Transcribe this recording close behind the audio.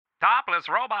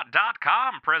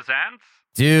ToplessRobot.com presents...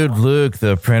 Dude, Luke,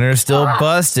 the printer's still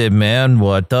busted, man.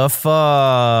 What the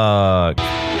fuck?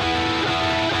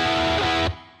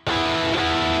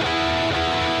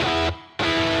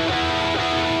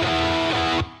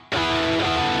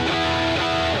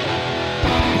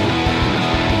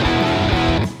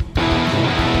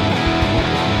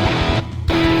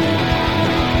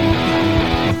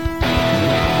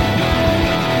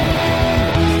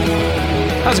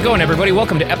 How's it going, everybody?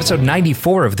 Welcome to episode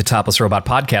 94 of the Topless Robot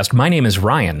Podcast. My name is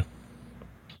Ryan.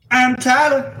 I'm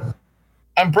Tyler.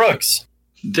 I'm Brooks.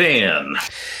 Dan.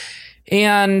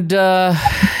 And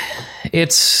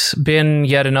it's been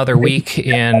yet another week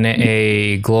in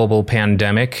a global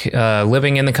pandemic,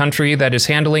 living in the country that is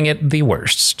handling it the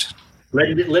worst.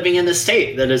 Living in the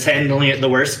state that is handling it the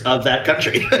worst of that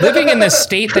country. Living in the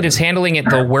state that is handling it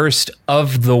the worst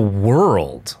of the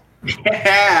world.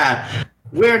 Yeah.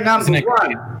 We're number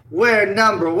one. We're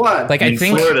number one. Like, I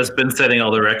think Florida's been setting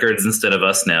all the records instead of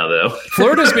us now, though.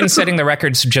 Florida's been setting the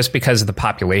records just because of the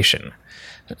population.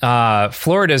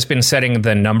 Florida's been setting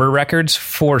the number records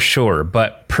for sure,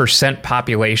 but percent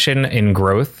population in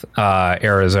growth,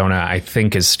 Arizona, I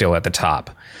think, is still at the top.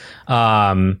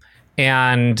 And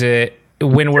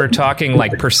when we're talking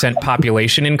like percent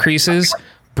population increases,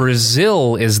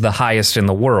 Brazil is the highest in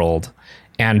the world,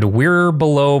 and we're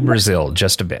below Brazil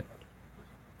just a bit.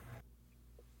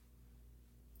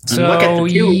 So look at the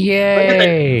two,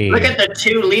 yay! Look at the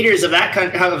two leaders of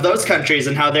those countries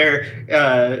and how they're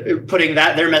putting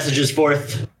their messages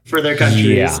forth for their countries.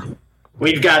 Yeah.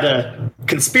 We've got a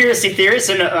conspiracy theorist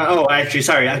and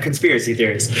a conspiracy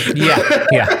theorist.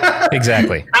 Yeah,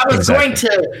 exactly. I was going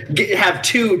to have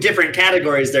two different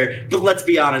categories there, but let's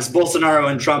be honest, Bolsonaro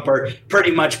and Trump are pretty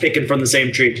much picking from the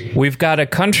same tree. We've got a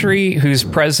country whose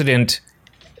president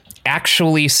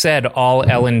actually said all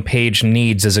Ellen Page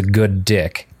needs is a good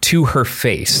dick to her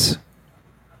face.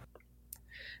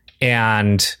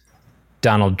 And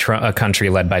Donald Trump, a country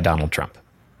led by Donald Trump.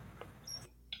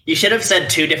 You should have said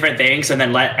two different things and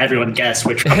then let everyone guess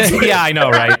which one. Yeah, I know,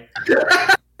 right?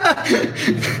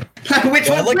 Which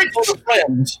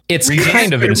one? It's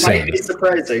kind of insane. Might be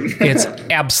surprising. It's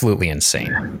absolutely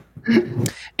insane.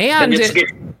 And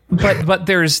but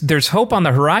there's hope on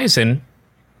the horizon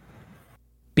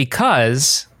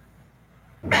because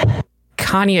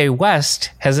Kanye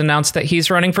West has announced that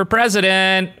he's running for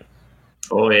president.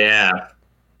 Oh, yeah.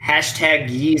 Hashtag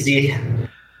Yeezy.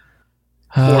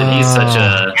 He's such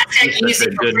a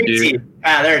good dude.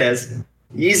 Ah, there it is.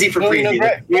 Yeezy for preezy.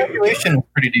 Graduation was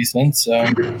pretty decent, so.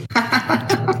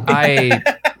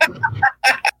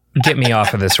 Get me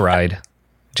off of this ride.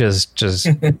 Just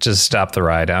stop the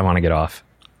ride. I want to get off.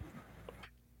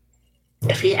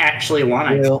 If he actually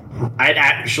wanted,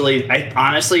 I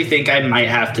honestly think I might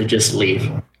have to just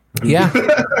leave. Yeah.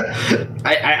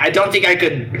 I don't think I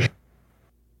could.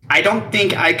 I don't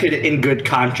think I could, in good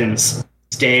conscience,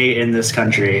 stay in this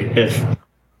country if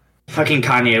fucking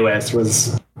Kanye West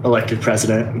was elected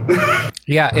president.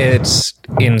 Yeah, it's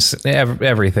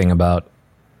everything about.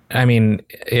 I mean,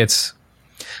 it's.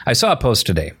 I saw a post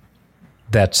today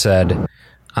that said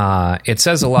it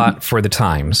says a lot for the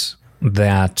Times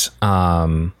that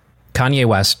Kanye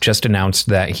West just announced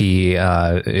that he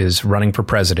is running for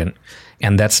president,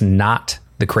 and that's not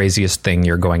the craziest thing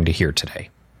you're going to hear today.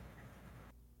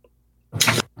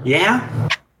 Yeah.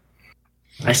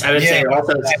 I would say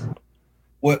also.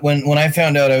 When I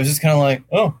found out, I was just kind of like,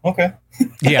 oh, okay.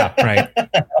 Yeah, right.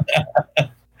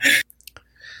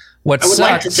 What I would sucks,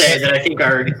 like to say that I think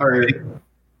our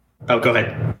oh, go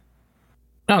ahead.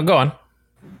 No, go on.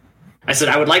 I said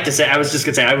I would like to say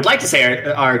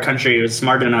our country was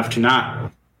smart enough to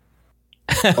not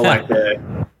elect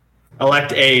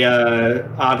a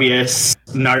obvious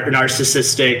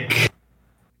narcissistic,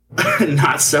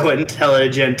 not so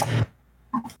intelligent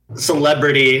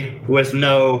celebrity with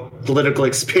no political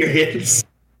experience.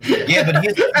 Yeah, but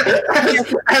he's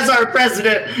as our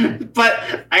president.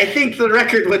 But I think the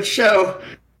record would show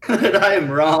that I am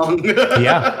wrong.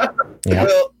 Yeah.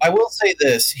 Well, I will say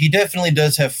this: he definitely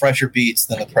does have fresher beats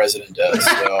than the president does.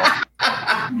 So.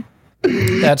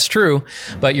 That's true,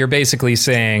 but you're basically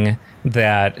saying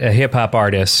that a hip hop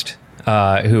artist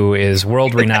who is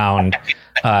world renowned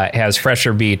has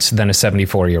fresher beats than a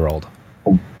 74-year-old.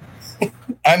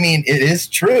 I mean, it is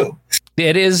true.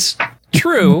 It is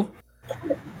true,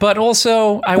 but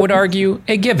also, I would argue,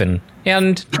 a given,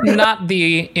 and not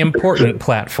the important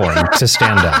platform to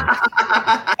stand on.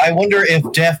 I wonder if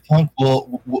Daft Punk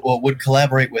would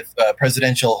collaborate with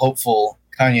presidential hopeful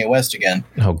Kanye West again.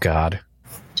 Oh, God.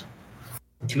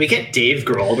 Can we get Dave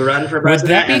Grohl to run for Would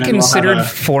president? that be considered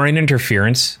foreign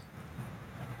interference?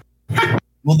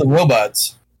 Well, the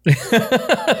robots.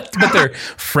 But they're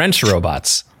French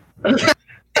robots.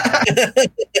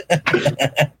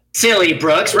 Silly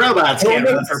Brooks, robots can't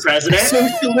run for president.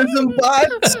 Socialism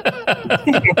bots.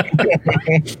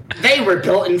 They were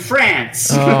built in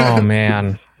France. Oh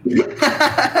man.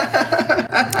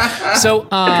 So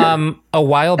a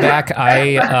while back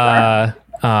I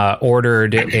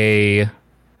ordered a.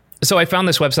 So I found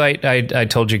this website I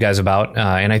told you guys about,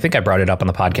 and I think I brought it up on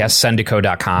the podcast,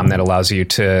 Sendico.com, that allows you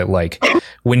to, like,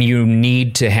 when you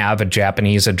need to have a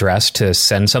Japanese address to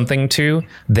send something to,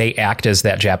 they act as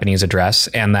that Japanese address,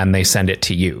 and then they send it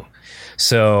to you.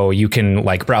 So you can,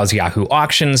 like, browse Yahoo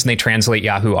Auctions, and they translate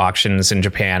Yahoo Auctions in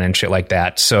Japan and shit like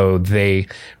that. So they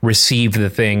receive the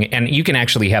thing, and you can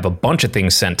actually have a bunch of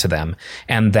things sent to them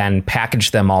and then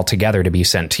package them all together to be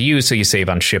sent to you. So you save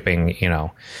on shipping, you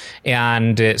know.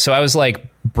 And so I was like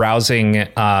browsing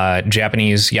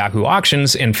Japanese Yahoo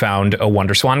Auctions and found a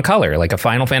WonderSwan color, like a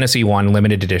Final Fantasy I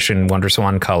limited edition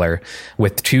WonderSwan color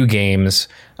with 2 games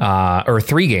or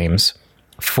 3 games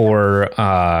for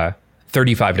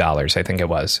 $35, I think it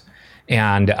was.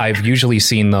 And I've usually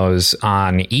seen those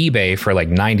on eBay for like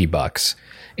 $90.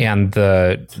 And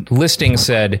the listing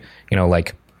said, you know,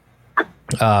 like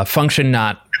function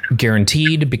not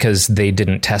guaranteed, because they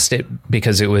didn't test it,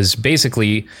 because it was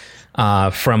basically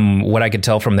from what I could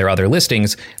tell from their other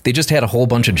listings, they just had a whole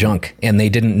bunch of junk and they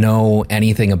didn't know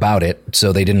anything about it.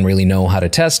 So they didn't really know how to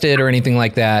test it or anything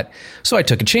like that. So I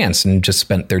took a chance and just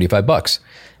spent $35.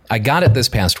 I got it this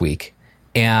past week.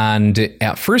 And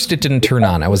at first it didn't turn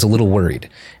on. I was a little worried.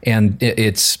 And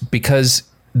it's because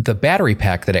the battery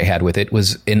pack that I had with it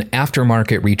was an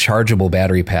aftermarket rechargeable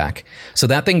battery pack. So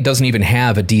that thing doesn't even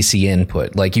have a DC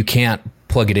input. Like, you can't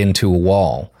plug it into a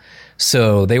wall.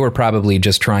 So they were probably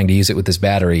just trying to use it with this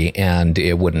battery, and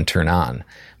it wouldn't turn on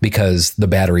because the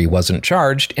battery wasn't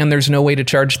charged, and there's no way to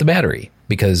charge the battery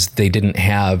because they didn't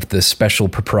have the special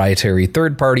proprietary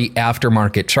third-party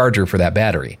aftermarket charger for that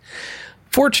battery.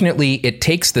 Fortunately, it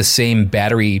takes the same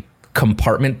battery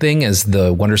compartment thing as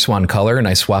the WonderSwan color, and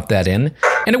I swapped that in,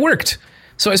 and it worked.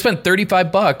 So I spent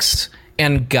 $35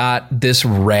 and got this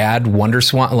rad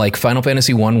WonderSwan, like Final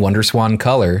Fantasy I WonderSwan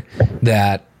color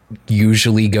that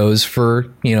usually goes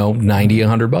for, you know, $90,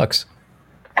 $100.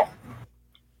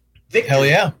 Hell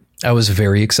yeah. I was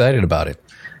very excited about it.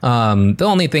 The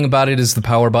only thing about it is the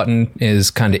power button is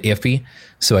kind of iffy.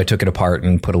 So I took it apart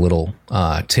and put a little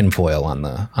tinfoil on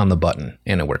the button,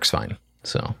 and it works fine.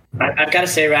 So I've got to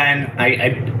say, Ryan,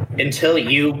 I until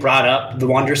you brought up the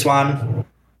WonderSwan,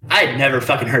 I'd never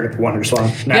fucking heard of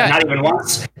WonderSwan. Not even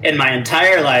once in my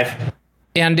entire life.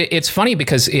 And it's funny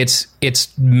because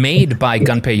it's made by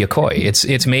Gunpei Yokoi.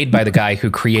 It's made by the guy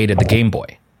who created the Game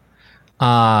Boy.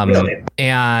 Really?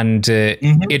 And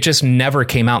it just never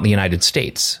came out in the United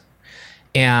States.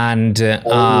 And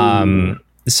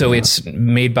so it's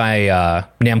made by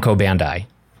Namco Bandai.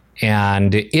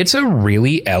 And it's a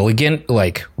really elegant,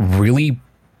 like really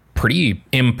pretty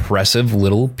impressive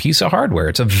little piece of hardware.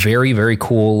 It's a very, very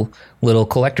cool little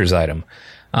collector's item.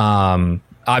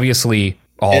 Obviously,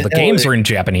 all the games are in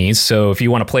Japanese, so if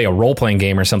you want to play a role-playing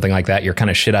game or something like that, you're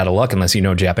kind of shit out of luck unless you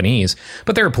know Japanese.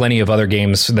 But there are plenty of other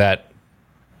games that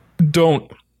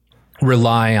don't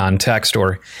rely on text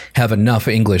or have enough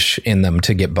English in them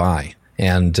to get by.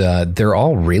 And they're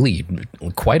all really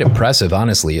quite impressive,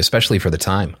 honestly, especially for the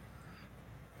time.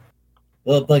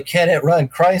 But can it run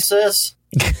Crysis?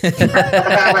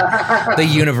 The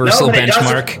universal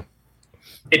benchmark.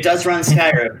 It does run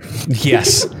Skyrim.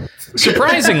 Yes.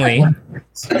 Surprisingly,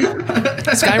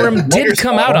 Skyrim did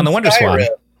come out on the WonderSwan.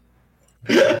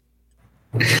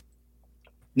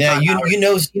 Now you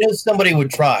know somebody would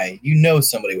try. You know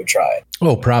somebody would try.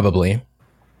 Oh, probably.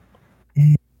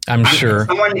 I'm sure.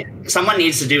 Someone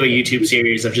needs to do a YouTube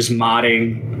series of just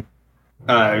modding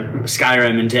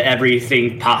Skyrim into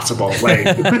everything possible. Like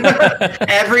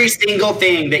every single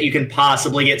thing that you can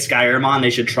possibly get Skyrim on,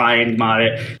 they should try and mod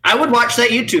it. I would watch that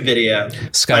YouTube video.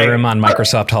 Skyrim on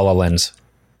Microsoft HoloLens.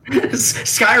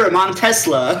 Skyrim on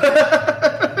Tesla.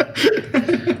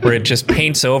 Where it just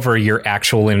paints over your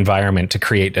actual environment to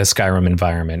create a Skyrim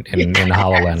environment in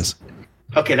HoloLens.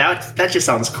 Okay, that just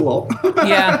sounds cool.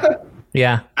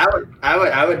 Yeah.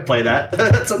 I would play that.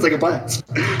 That sounds like a blast.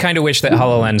 Kind of wish that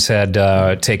HoloLens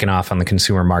had taken off on the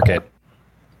consumer market.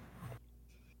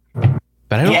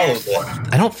 But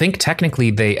I don't think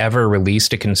technically they ever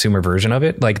released a consumer version of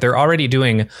it. Like, they're already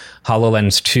doing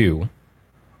HoloLens 2,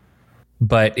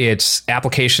 but its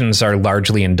applications are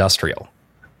largely industrial.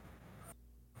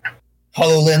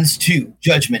 HoloLens 2,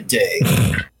 Judgment Day.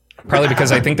 Probably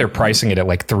because I think they're pricing it at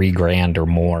like $3,000 or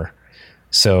more.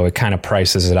 So it kind of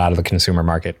prices it out of the consumer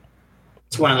market.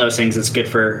 it's one of those things that's good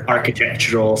for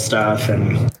architectural stuff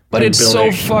But and it's so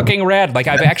building. fucking rad. Like,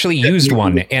 I've actually used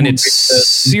one, and it's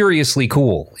seriously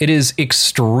cool. It is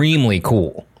extremely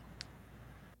cool.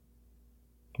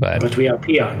 But we are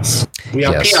peons. We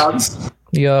are Yes. peons.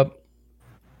 Yep.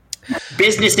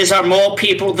 Businesses are more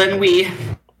people than we.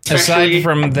 Aside Especially-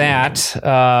 from that,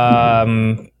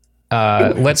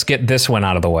 let's get this one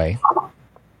out of the way.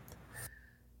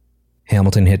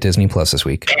 Hamilton hit Disney Plus this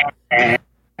week. and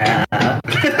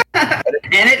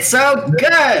it's so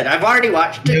good. I've already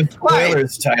watched No it twice.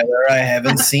 spoilers, Tyler. I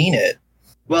haven't seen it.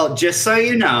 Well, just so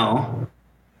you know,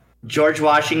 George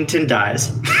Washington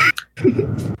dies.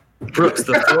 Brooks,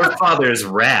 the Forefathers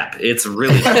rap. It's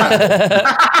really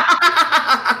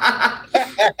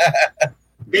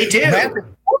They do.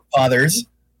 Fathers.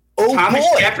 Oh Thomas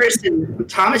boy. Jefferson.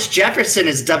 Thomas Jefferson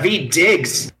is David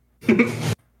Diggs.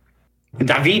 And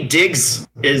David Diggs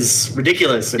is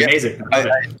ridiculous, and amazing. I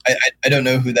love it. I don't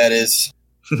know who that is.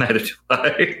 neither do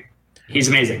I. He's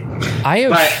amazing. I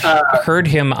have But, heard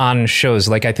him on shows.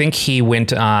 Like, I think he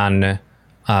went on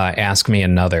Ask Me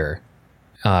Another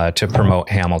to promote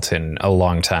Hamilton a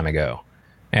long time ago.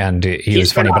 And he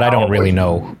was funny, but I don't really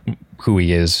know who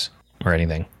he is or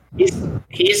anything.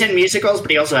 He's in musicals,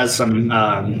 but he also has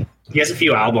some. He has a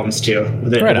few albums too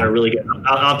that, Right that on. are really good.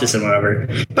 I'll have to send one over.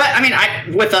 But I mean,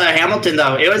 with Hamilton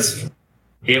though, it was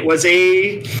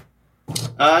a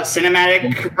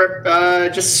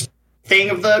cinematic just thing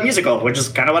of the musical, which is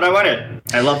kind of what I wanted.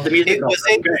 I love the musical. It was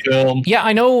a film. Yeah,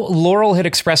 I know Laurel had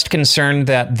expressed concern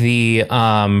that the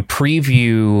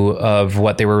preview of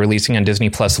what they were releasing on Disney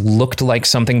Plus looked like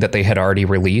something that they had already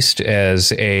released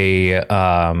as a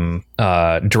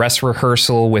dress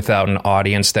rehearsal without an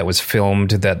audience that was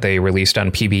filmed that they released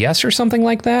on PBS or something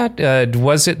like that.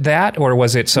 Was it that, or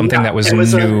was it something No, that was it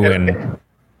was new?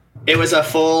 It was a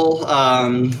full.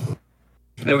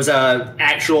 It was a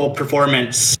actual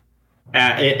performance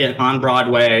on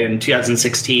Broadway in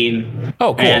 2016.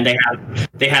 Oh, cool. And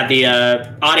they had the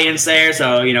audience there,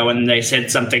 so when they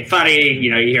said something funny,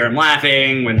 you hear them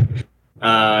laughing. When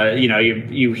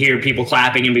you hear people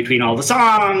clapping in between all the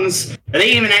songs.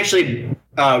 They even actually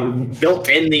built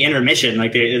in the intermission.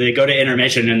 Like they go to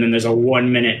intermission, and then there's a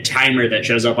 1 minute timer that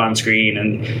shows up on screen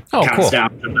and counts cool.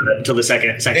 down to the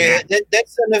second.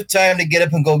 That's enough time to get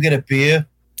up and go get a beer.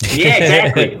 Yeah,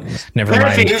 exactly. Never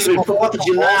Perfect mind. for 4th of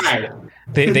July.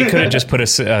 They could have just put a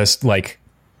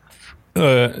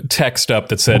text up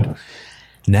that said,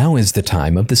 "Now is the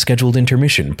time of the scheduled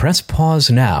intermission. Press pause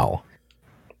now."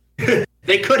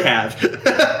 They could have,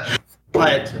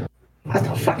 but what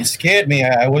the fuck? You scared me.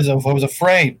 I was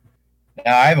afraid.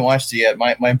 Now, I haven't watched it yet.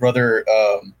 My brother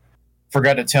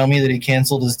forgot to tell me that he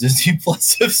canceled his Disney Plus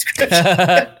subscription.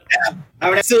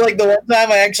 So like the one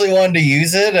time I actually wanted to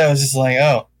use it, I was just like,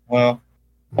 oh well,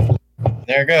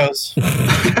 there it goes.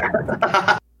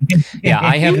 Yeah,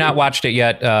 I have not watched it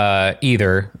yet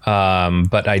either,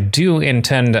 but I do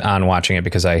intend on watching it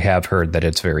because I have heard that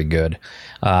it's very good.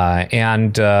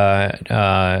 And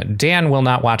Dan will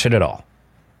not watch it at all.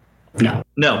 No.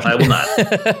 No, I will not.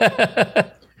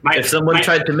 If someone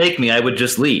tried to make me, I would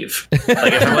just leave.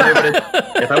 Like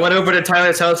if I went over to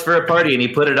Tyler's house for a party and he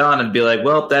put it on and be like,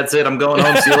 "Well, that's it. I'm going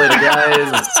home. See you later,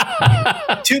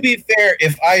 guys." To be fair,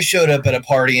 if I showed up at a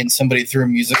party and somebody threw a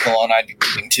musical on, I'd be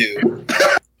leaving too.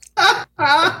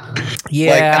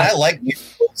 Yeah, Like, and I like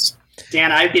musicals.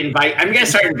 Dan, I'm gonna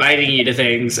start inviting you to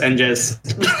things, and just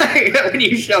when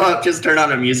you show up, just turn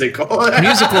on a musical.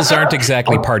 musicals aren't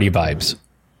exactly party vibes.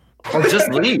 I'll just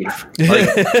leave. Like,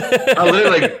 I'll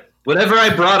literally, like, whatever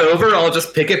I brought over, I'll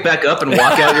just pick it back up and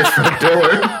walk out your front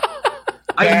door.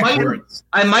 Backwards.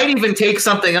 I might even take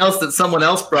something else that someone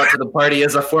else brought to the party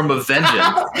as a form of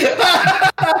vengeance.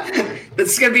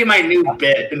 This is gonna be my new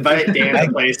bit. Invite Dan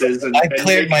to places. I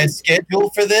cleared my schedule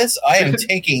for this. I am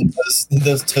taking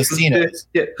those Tostinos.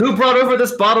 Yeah. Who brought over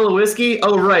this bottle of whiskey?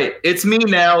 Oh, right. It's me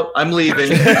now. I'm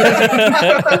leaving.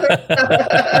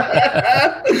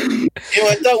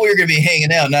 I thought we were going to be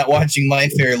hanging out, not watching My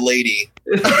Fair Lady.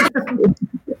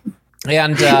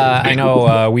 And I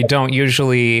know we don't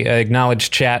usually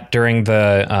acknowledge chat during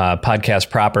the podcast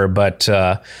proper, but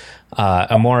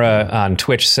Amora on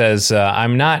Twitch says,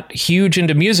 "I'm not huge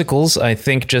into musicals. I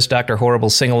think just Dr.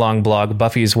 Horrible's sing-along blog,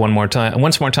 Buffy's Once More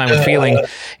Time with Feeling,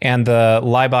 and the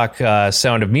Leibach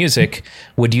Sound of Music.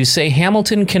 Would you say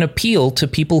Hamilton can appeal to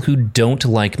people who don't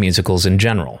like musicals in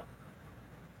general?"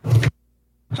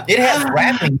 It has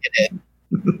rapping in it.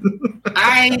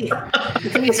 The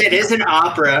thing is, it is an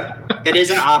opera. It is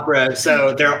an opera,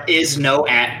 so there is no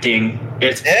acting.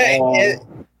 It's all, Is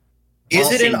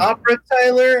it an singing. opera,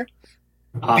 Tyler?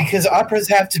 Because operas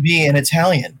have to be in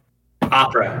Italian.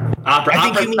 Opera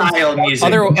I think you mean style music.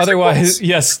 Otherwise,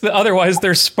 yes. Otherwise,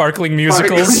 they're sparkling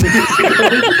musicals. They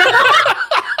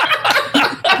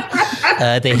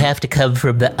have to come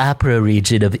from the opera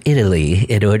region of Italy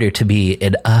in order to be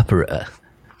an opera.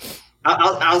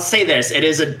 I'll say this: it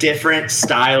is a different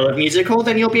style of musical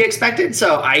than you'll be expected.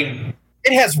 So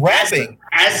it has rapping.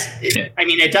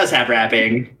 It does have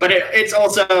rapping, but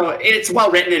it's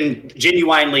well written and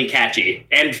genuinely catchy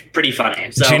and pretty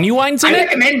funny. So Genuine's in I it?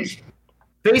 recommend.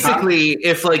 Basically,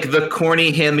 if like the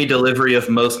corny hand-me delivery of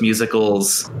most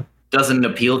musicals doesn't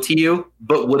appeal to you,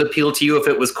 but would appeal to you if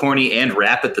it was corny and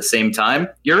rap at the same time,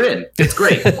 you're in. It's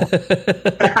great.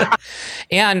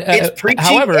 And It's preachy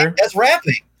however, as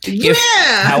rapping.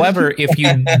 However, if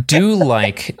you do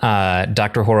like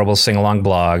Dr. Horrible's sing-along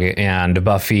blog and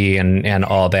Buffy and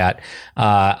all that,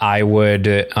 I would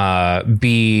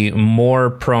be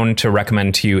more prone to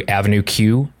recommend to you Avenue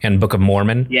Q and Book of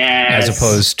Mormon, Yes. as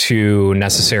opposed to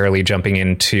necessarily jumping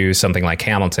into something like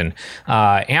Hamilton.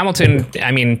 Hamilton,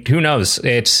 I mean, who knows?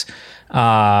 It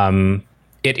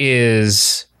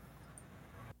is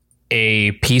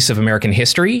a piece of American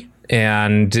history,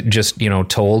 and just,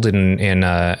 told in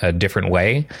a different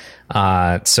way.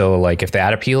 So like if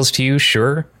that appeals to you,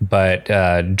 sure. But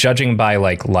judging by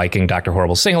liking Dr.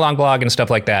 Horrible's sing-along blog and stuff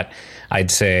like that, I'd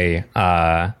say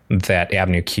that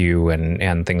Avenue Q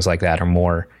and things like that are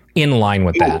more in line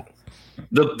with that.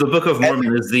 The Book of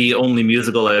Mormon is the only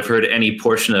musical I've heard any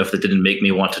portion of that didn't make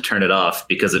me want to turn it off,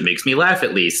 because it makes me laugh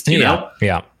at least, you know?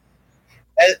 Yeah.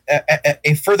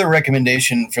 A further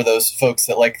recommendation for those folks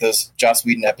that like those Joss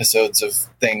Whedon episodes of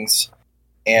things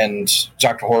and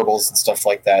Dr. Horribles and stuff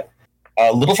like that.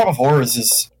 Little Shop of Horrors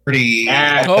is pretty.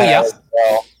 Yeah. As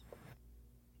well.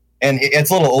 And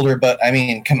it's a little older, but I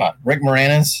mean, come on, Rick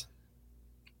Moranis.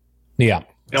 Yeah.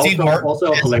 Steve Martin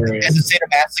also hilarious. as a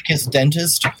sadomasochist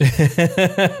dentist.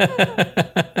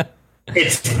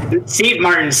 Steve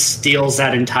Martin steals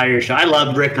that entire show. I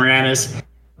love Rick Moranis,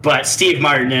 but Steve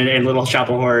Martin in Little Shop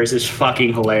of Horrors is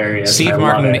fucking hilarious. Steve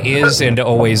Martin is and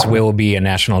always will be a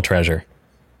national treasure.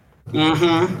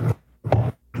 Mm-hmm.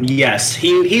 Yes,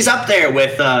 he's up there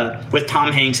with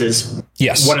Tom Hanks as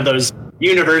one of those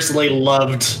universally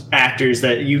loved actors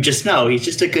that you just know he's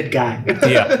just a good guy.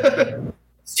 Yeah.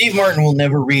 Steve Martin will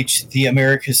never reach the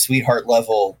America's Sweetheart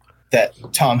level that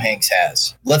Tom Hanks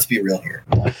has. Let's be real here.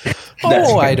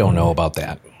 I don't know about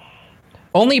that.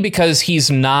 Only because he's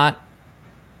not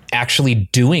actually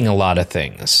doing a lot of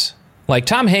things. Like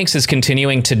Tom Hanks is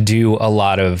continuing to do a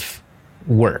lot of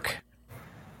work.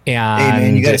 And hey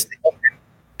man, you gotta stay up.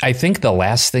 I think the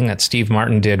last thing that Steve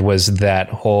Martin did was that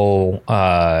whole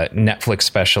Netflix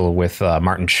special with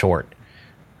Martin Short.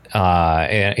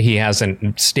 And he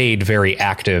hasn't stayed very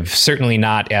active, certainly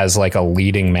not as like a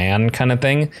leading man kind of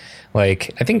thing. Like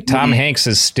I think Tom Hanks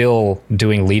is still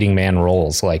doing leading man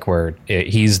roles, like where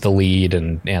he's the lead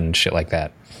and shit like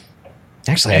that.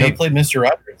 Actually, he played Mr.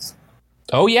 Rogers.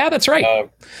 Oh yeah, that's right.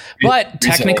 But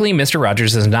technically, Mr.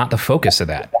 Rogers is not the focus of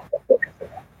that.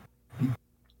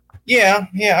 Yeah,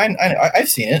 I've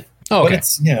seen it. Oh, okay. But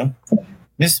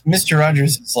it's, Mr.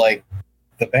 Rogers is like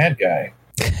the bad guy.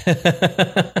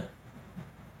 That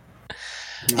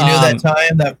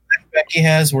time that flashback he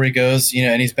has where he goes,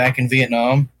 and he's back in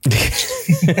Vietnam.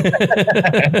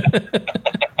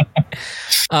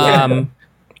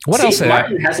 What else?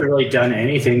 Martin hasn't really done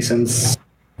anything since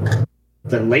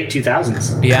the late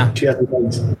 2000s. Yeah.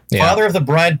 2010s. Yeah. Father of the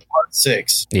Bride Part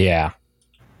 6. Yeah.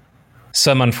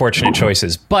 Some unfortunate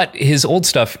choices, but his old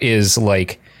stuff is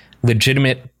like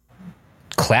legitimate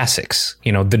classics.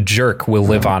 The Jerk will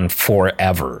live on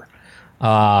forever.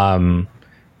 And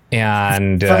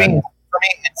for me,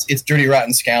 it's Dirty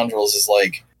Rotten Scoundrels is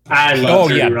like. I love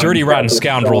Dirty Rotten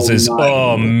Scoundrels is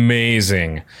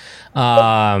amazing.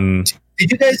 Did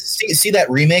you guys see that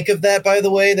remake of that, by the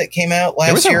way, that came out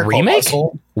last year? There was a remake?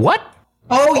 What?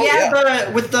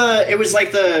 It was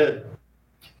like the.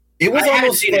 It was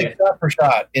almost like shot for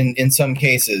shot in some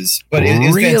cases, but it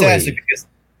was fantastic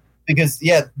because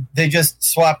they just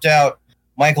swapped out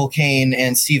Michael Caine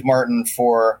and Steve Martin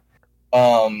for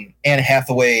Anne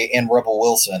Hathaway and Rebel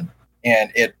Wilson,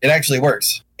 and it actually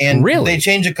works. And they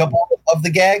change a couple of the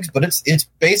gags, but it's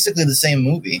basically the same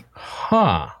movie.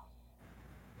 Huh.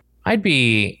 I'd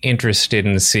be interested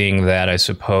in seeing that, I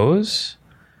suppose.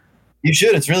 You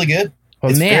should. It's really good.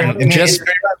 Well, man,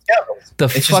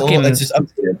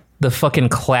 the fucking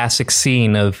classic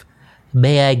scene of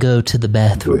 "May I go to the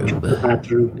bathroom?"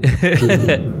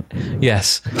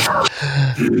 Yes.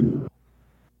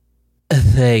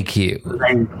 Thank you.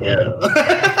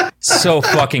 So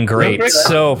fucking great.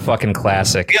 So fucking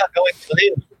classic. We are going to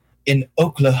live in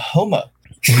Oklahoma.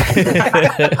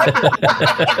 Yeah.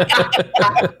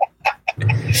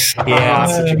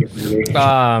 Such a good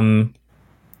movie.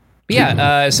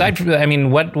 Aside from, I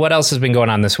mean, what else has been going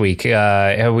on this week?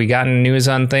 Have we gotten news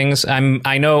on things?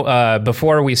 I know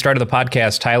before we started the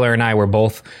podcast, Tyler and I were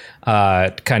both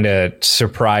kind of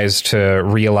surprised to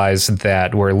realize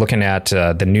that we're looking at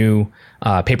the new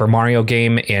Paper Mario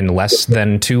game in less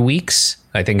than 2 weeks.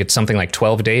 I think it's something like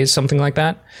 12 days, something like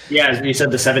that. Yeah, you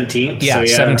said the 17th. Yeah,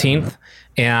 17th.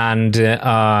 And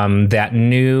that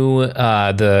new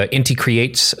the Inti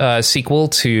Creates sequel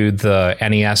to the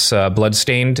NES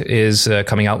Bloodstained is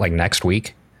coming out like next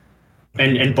week.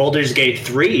 And Baldur's Gate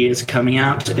 3 is coming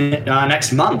out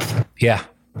next month. Yeah.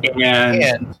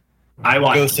 And I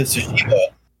watched Ghost of Tsushima.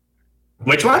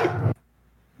 Which one?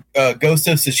 Ghost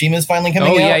of Tsushima is finally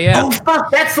coming out. Yeah. Oh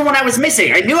fuck, that's the one I was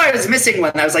missing. I knew I was missing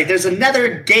one. I was like, there's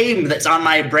another game that's on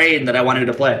my brain that I wanted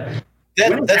to play.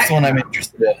 That's the one I'm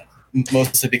interested in.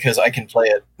 Mostly because I can play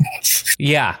it.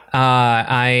 Yeah,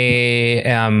 I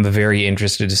am very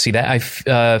interested to see that. I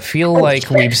feel like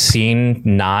we've seen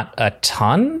not a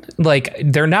ton. Like,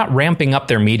 they're not ramping up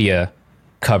their media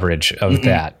coverage of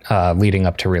that leading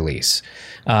up to release.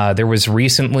 There was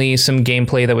recently some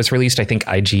gameplay that was released. I think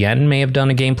IGN may have done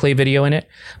a gameplay video in it.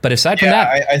 But aside from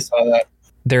that, I saw that.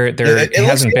 There it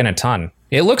hasn't been a ton.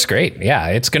 It looks great. Yeah,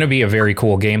 it's going to be a very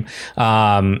cool game.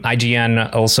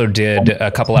 IGN also did a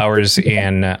couple hours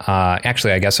in,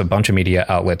 actually, I guess a bunch of media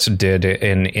outlets did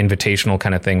an invitational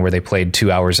kind of thing where they played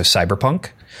 2 hours of Cyberpunk.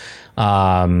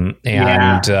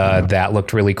 That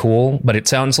looked really cool. But it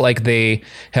sounds like they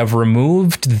have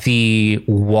removed the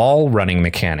wall running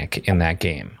mechanic in that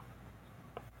game.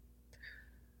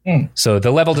 So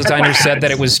the level designer said that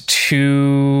it was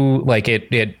too, like,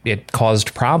 it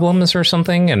caused problems or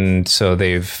something, and so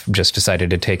they've just decided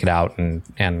to take it out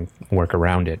and work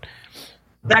around it.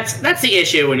 That's the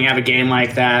issue when you have a game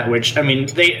like that, which even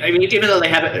though they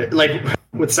have it like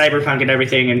with Cyberpunk and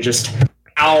everything, and just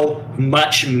how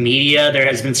much media there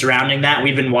has been surrounding that,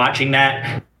 we've been watching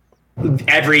that.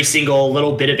 Every single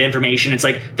little bit of information, it's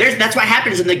like that's what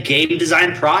happens in the game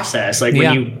design process. Like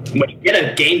when you get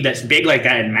a game that's big like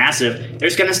that and massive,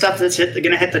 there's gonna stuff that's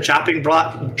gonna hit the chopping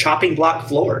block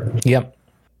floor. Yep.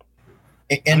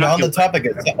 And on the topic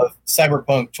of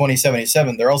Cyberpunk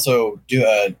 2077, they're also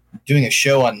doing a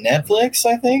show on Netflix,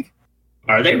 I think.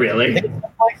 Are they really?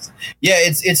 Yeah,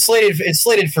 it's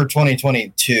slated for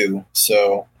 2022.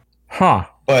 So,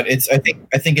 But I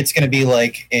think it's going to be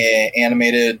like a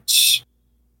animated,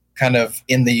 kind of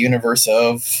in the universe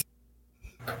of.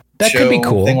 That could be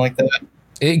cool. Thing like that.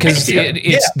 Because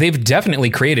they've definitely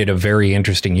created a very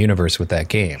interesting universe with that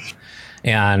game.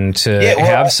 And to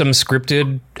have some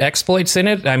scripted exploits in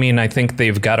it, I mean, I think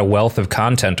they've got a wealth of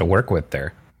content to work with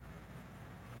there.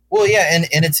 Well, yeah, and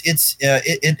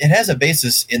it has a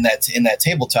basis in that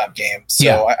tabletop game.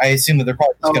 So I assume that they're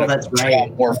probably just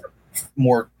going to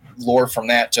more lore from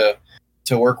that to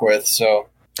work with. So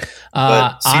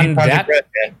on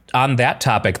that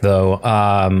topic,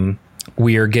 though,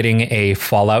 we are getting a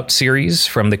Fallout series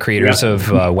from the creators of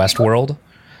Westworld,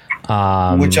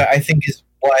 which I think is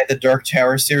why the Dark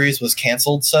Tower series was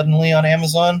canceled suddenly on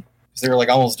Amazon, because they were like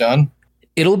almost done.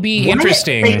 It'll be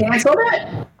interesting. They canceled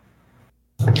it?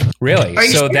 Really?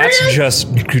 So that's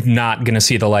just not going to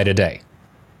see the light of day.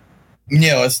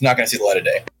 No, it's not going to see the light of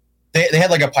day. They had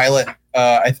like a pilot.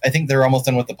 I think they're almost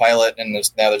done with the pilot, and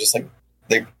now they're just like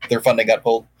their funding got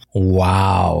pulled.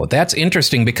 Wow, that's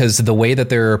interesting, because the way that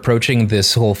they're approaching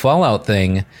this whole Fallout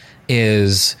thing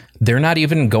is they're not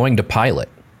even going to pilot.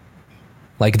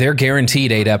 Like, they're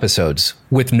guaranteed 8 episodes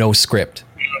with no script.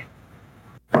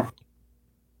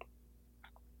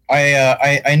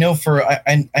 I know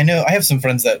I have some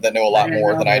friends that know a lot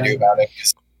more than I do about it.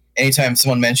 Anytime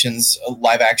someone mentions a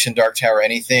live action Dark Tower or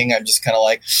anything, I'm just kind of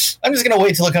like, I'm just going to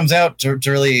wait till it comes out to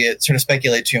really sort of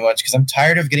speculate too much, because I'm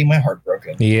tired of getting my heart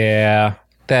broken. Yeah,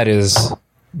 that is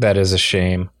a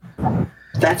shame.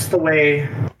 That's the way.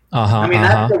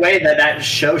 That's the way that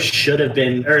show should have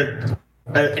been, or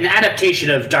an adaptation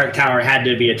of Dark Tower had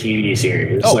to be a TV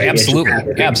series. Oh,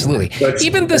 absolutely.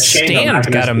 Even The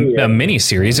Stand got a mini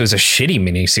series. It was a shitty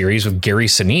mini series with Gary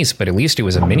Sinise, but at least it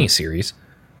was a mini series.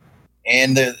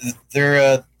 And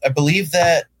they're I believe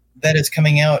that is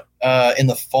coming out in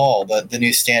the fall, the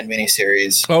new Stand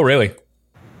miniseries. Oh, really?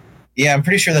 Yeah, I'm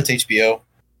pretty sure that's HBO.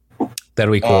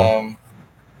 That'll be cool.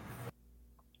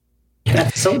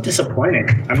 That's so disappointing.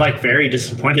 I'm like very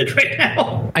disappointed right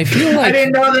now. I feel like I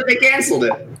didn't know that they canceled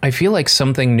it. I feel like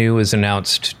something new was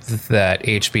announced that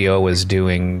HBO was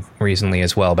doing recently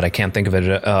as well, but I can't think of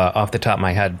it off the top of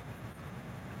my head.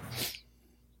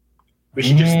 We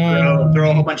should just throw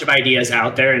a whole bunch of ideas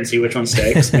out there and see which one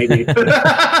sticks, maybe.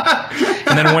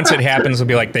 And then once it happens, we'll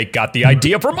be like, they got the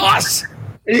idea from us.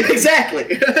 Exactly.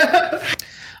 You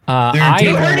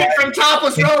heard it from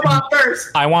Topless Robot first.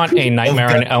 I want a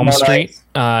Nightmare on Elm Street,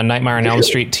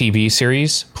 TV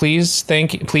series, please.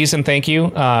 Please and thank you.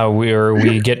 Where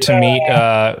we get to meet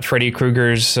Freddy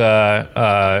Krueger's,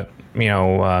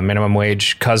 minimum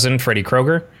wage cousin, Freddy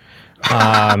Krueger.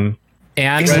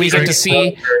 And we get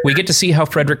to see how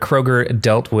Frederick Kroeger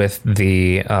dealt with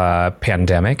the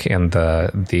pandemic and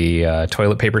the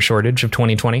toilet paper shortage of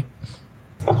 2020.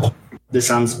 This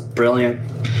sounds brilliant.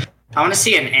 I want to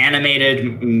see an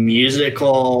animated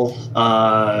musical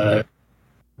version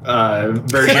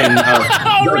of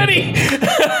already.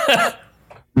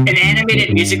 An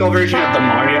animated musical version of the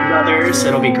Mario Brothers.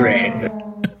 It'll be great.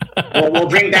 We'll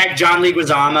bring back John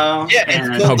Leguizamo. Yeah,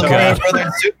 it's called the Mario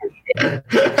Brothers Super Show.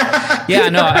 Yeah,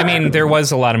 no, I mean, there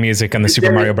was a lot of music on the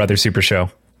Super Mario Brothers Super Show.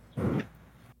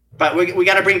 But we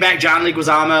got to bring back John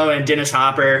Leguizamo and Dennis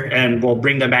Hopper, and we'll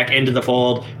bring them back into the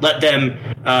fold. Let them,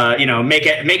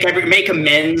 make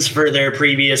amends for their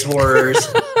previous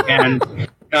horrors, and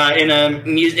in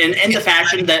the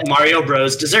fashion that Mario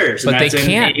Bros deserves. But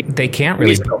they can't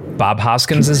really. Bob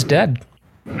Hoskins is dead.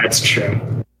 That's true.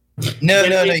 No.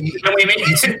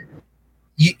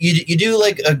 You do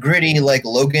like a gritty, like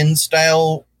Logan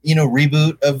style,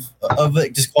 reboot of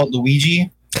it, just called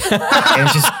Luigi. And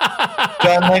it's just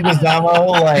John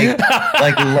Leguizamo,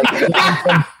 like putting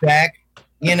from back,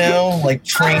 like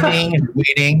training and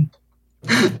waiting.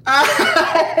 That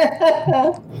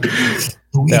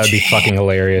would be fucking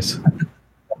hilarious.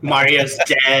 Mario's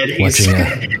dead. Watching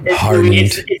a hardened.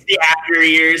 It's the after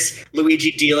years.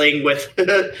 Luigi dealing with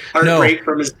heartbreak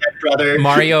from his dead brother.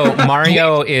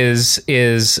 Mario is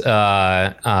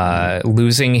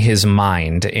losing his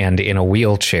mind and in a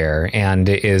wheelchair and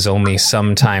is only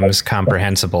sometimes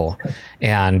comprehensible.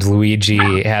 And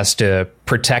Luigi has to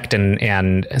protect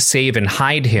and save and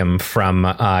hide him from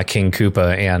King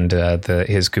Koopa and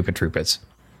his Koopa Troopas.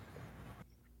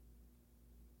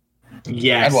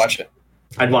 Yes,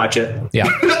 I'd watch it. Yeah.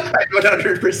 I'd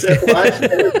 100% watch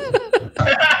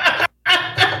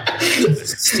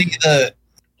it.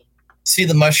 See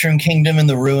the Mushroom Kingdom in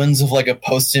the ruins of like a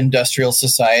post-industrial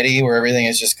society where everything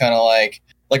is just kind of like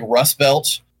Rust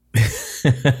Belt.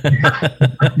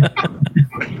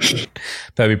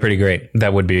 That'd be pretty great.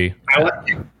 That would be.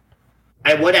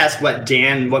 I would ask what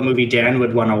movie Dan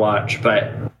would want to watch,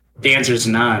 but the answer is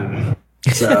none.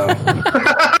 So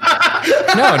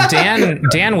no,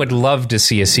 Dan would love to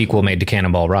see a sequel made to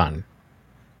Cannonball Run.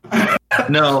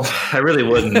 No, I really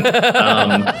wouldn't.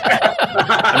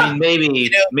 I mean, maybe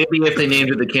if they named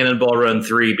it the Cannonball Run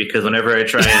 3, because whenever I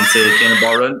try and say the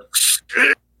Cannonball Run,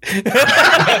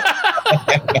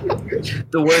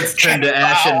 the words turn to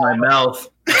ash in my mouth,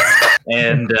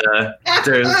 and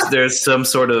there's some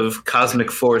sort of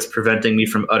cosmic force preventing me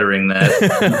from uttering that.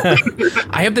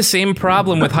 I have the same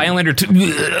problem with Highlander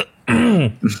 2.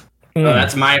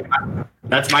 That's my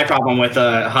problem with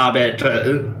Hobbit.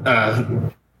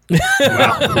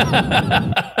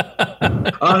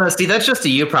 Oh no, see, that's just a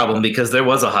you problem, because there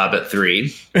was a Hobbit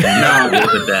 3. No,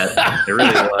 with that, it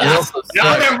really was.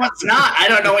 No, there was not. I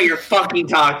don't know what you're fucking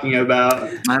talking about.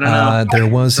 I don't know. There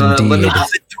was indeed.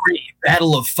 Hobbit 3,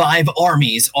 Battle of 5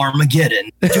 Armies,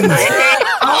 Armageddon.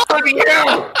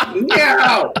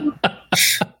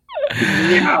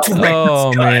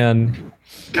 Oh man.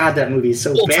 God, that movie is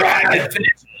so bad.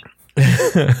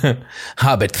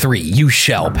 Hobbit 3, you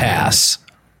shall pass.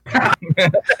 All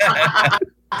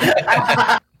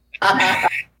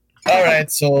right,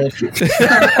 sold. Cool.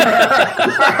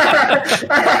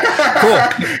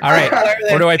 All right.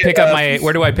 Where do I pick up my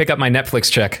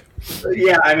Netflix check?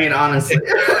 Yeah, I mean, honestly.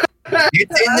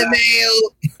 It's in the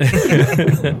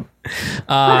mail.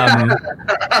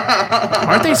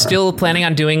 Aren't they still planning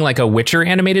on doing like a Witcher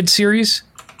animated series?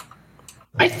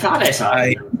 I thought I saw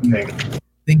it.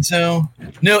 Think so?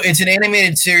 No, it's an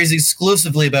animated series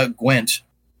exclusively about Gwent.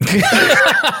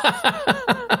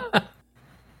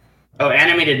 Oh,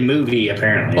 animated movie,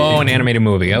 apparently. Oh, an animated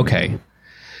movie. Okay.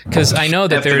 Because I know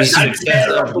that there's...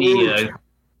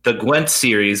 The Gwent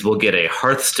series will get a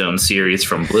Hearthstone series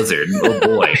from Blizzard. Oh,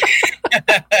 boy.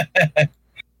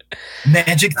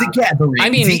 Magic the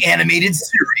Gathering, the animated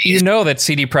series. You know that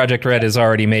CD Projekt Red has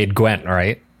already made Gwent,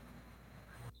 right?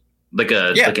 Like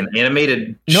an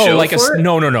animated show for it? A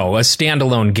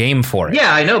standalone game for it.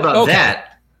 Yeah, I know about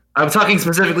that. I'm talking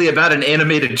specifically about an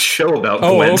animated show about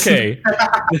Gwent. Oh, okay.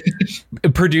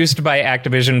 Produced by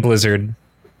Activision Blizzard.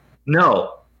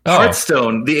 No.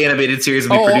 Hearthstone, the animated series,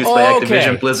 will be produced by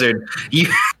Activision Blizzard.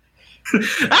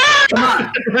 Come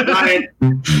on, Ryan.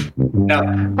 No.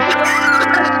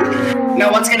 No,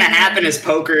 what's gonna happen is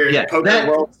poker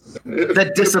world.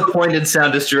 That disappointed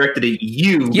sound is directed at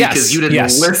you because you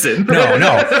didn't listen.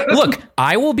 No. Look,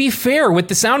 I will be fair with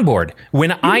the soundboard.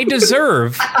 When I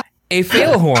deserve a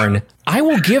fail horn, I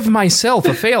will give myself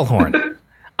a fail horn.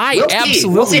 I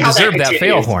absolutely deserve that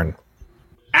fail horn.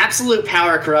 Absolute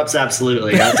power corrupts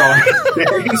absolutely. That's all.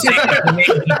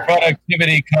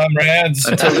 Productivity, comrades.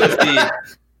 Until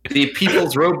the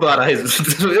people's robot eyes. God.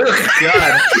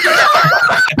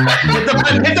 Hit the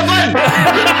button! Hit the button!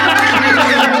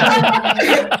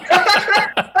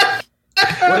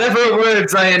 Whatever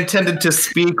words I intended to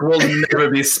speak will never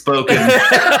be spoken.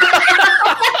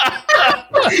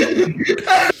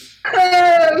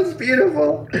 That was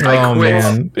beautiful. Oh,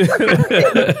 man.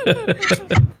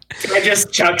 I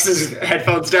just chucks his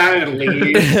headphones down and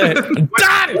leaves.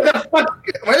 Done!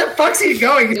 Where the fuck's he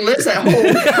going? He lives at home.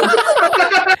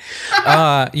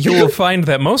 You will find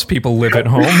that most people live at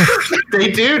home.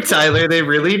 They do, Tyler. They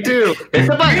really do. It's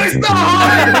the button. It's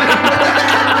not!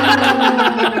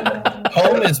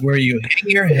 Home is where you hang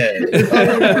your head.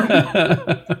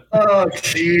 Oh,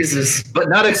 Jesus. But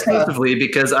not exclusively,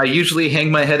 because I usually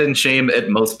hang my head in shame at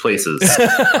most places. It's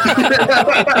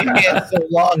so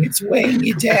long, it's weighing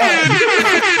you down.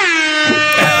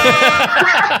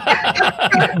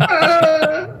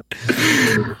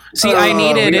 See,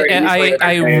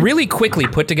 I really quickly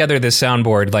put together this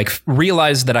soundboard, like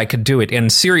realized that I could do it, and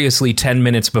seriously 10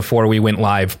 minutes before we went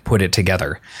live, put it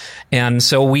together. And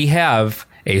so we have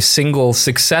a single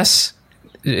success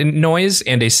noise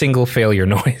and a single failure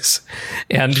noise.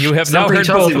 And you have now heard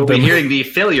both of them. We'll be hearing the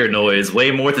failure noise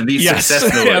way more than the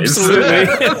success noise. Absolutely.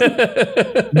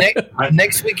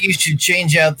 Next week you should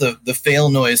change out the fail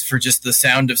noise for just the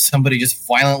sound of somebody just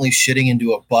violently shitting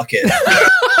into a bucket.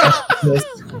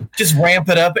 Just ramp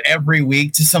it up every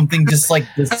week to something just like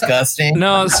disgusting.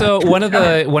 No, so one of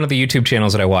the YouTube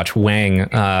channels that I watch, Wang,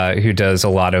 who does a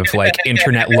lot of like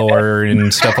internet lore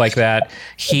and stuff like that,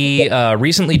 he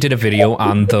recently did a video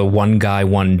on the One Guy,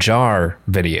 One Jar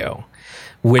video,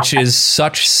 which is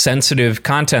such sensitive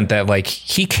content that like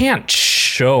he can't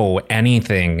show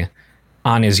anything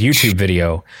on his YouTube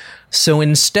video. So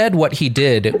instead what he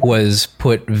did was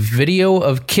put video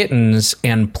of kittens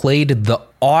and played the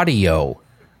audio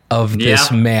of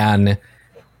this man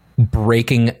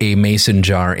breaking a mason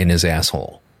jar in his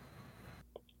asshole.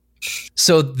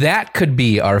 So that could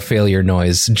be our failure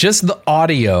noise. Just the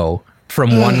audio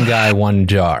from One Guy, One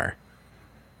Jar.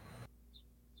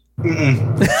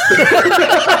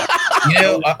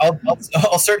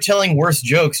 I'll start telling worse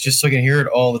jokes just so I can hear it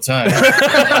all the time.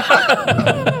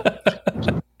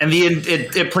 And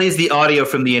it plays the audio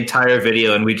from the entire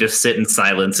video, and we just sit in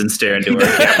silence and stare into our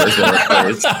cameras while it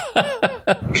plays.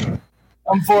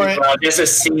 I'm for it. Just a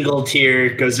single tear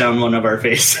goes down one of our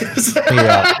faces.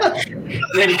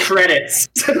 Then credits.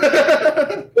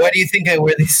 Why do you think I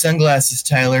wear these sunglasses,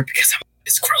 Tyler? Because I'm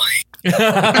always crying.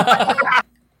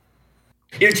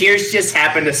 Your tears just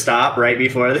happen to stop right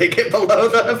before they get below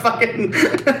the fucking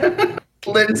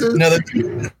lenses. No,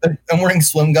 I'm wearing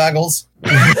swim goggles.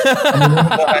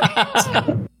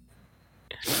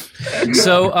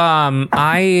 So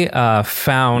I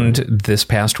found this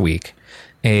past week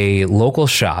a local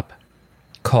shop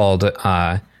called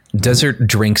Desert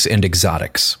Drinks and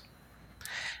Exotics.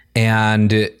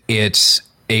 And it's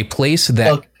a place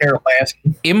that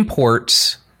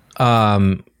imports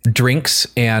drinks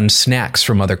and snacks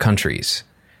from other countries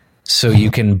so you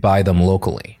can buy them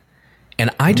locally. And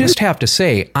I just have to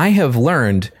say, I have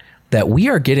learned that we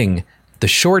are getting the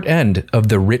short end of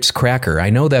the Ritz cracker. I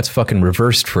know that's fucking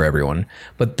reversed for everyone,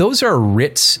 but those are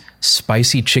Ritz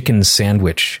spicy chicken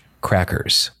sandwich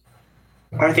crackers.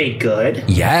 Are they good?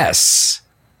 Yes.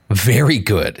 Very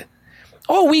good.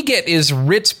 All we get is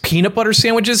Ritz peanut butter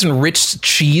sandwiches and Ritz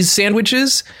cheese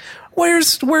sandwiches.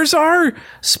 Where's our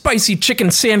spicy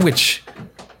chicken sandwich?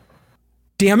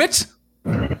 Damn it.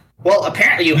 Well,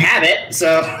 apparently you have it,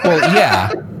 so... Well,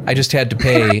 yeah. I just had to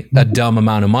pay a dumb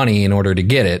amount of money in order to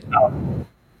get it.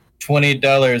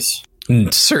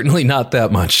 $20. Certainly not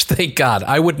that much. Thank God.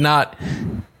 I would not...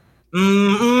 You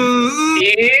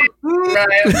would.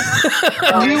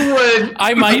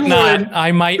 I might not.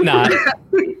 I might not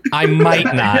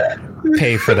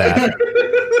pay for that.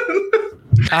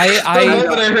 The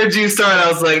moment I heard you start,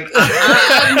 I was like,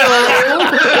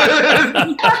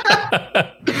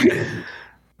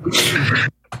 no.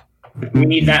 We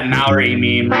need that Maori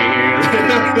meme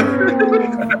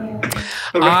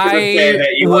right here.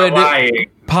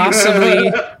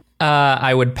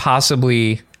 I would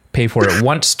possibly pay for it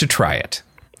once to try it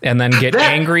and then get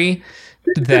angry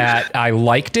that I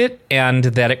liked it and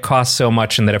that it cost so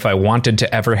much, and that if I wanted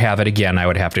to ever have it again, I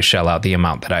would have to shell out the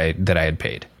amount that I had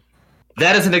paid.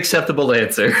 That is an acceptable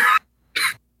answer.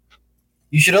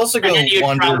 You should also go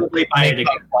wander probably buy it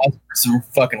again. for some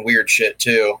fucking weird shit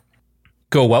too.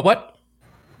 Go what?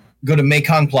 Go to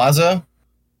Mekong Plaza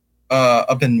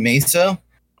up in Mesa.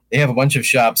 They have a bunch of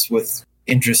shops with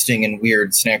interesting and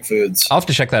weird snack foods. I'll have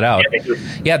to check that out.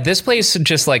 Yeah, this place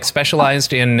just like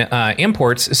specialized in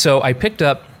imports. So I picked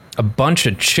up a bunch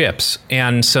of chips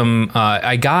and some.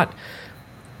 I got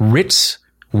Ritz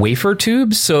wafer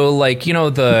tubes. So like, you know,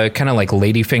 the kind of like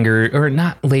ladyfinger, or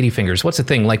not ladyfingers. What's the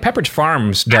thing? Like Pepperidge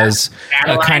Farms does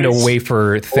a kind of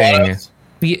wafer thing.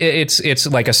 It's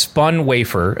like a spun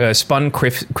wafer, a spun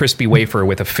crispy wafer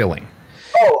with a filling.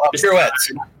 Oh,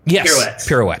 pirouettes. Yes,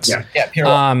 pirouettes. Yeah,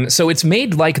 pirouettes. So it's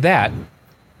made like that,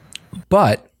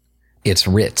 but it's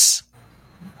Ritz.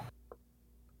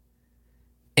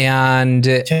 And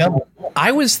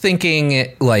I was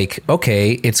thinking, like,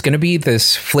 okay, it's going to be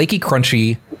this flaky,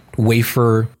 crunchy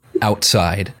wafer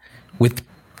outside with,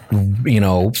 you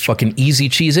know, fucking easy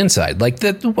cheese inside. Like,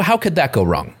 how could that go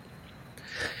wrong?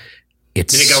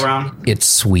 Did it go wrong? It's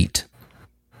sweet.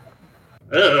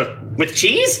 With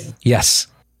cheese? Yes.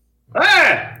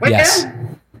 Yes.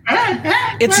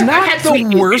 It's not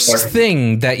the worst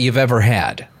thing that you've ever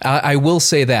had. I will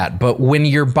say that. But when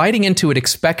you're biting into it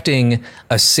expecting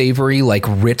a savory, like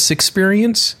Ritz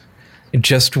experience,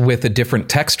 just with a different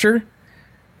texture,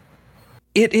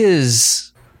 it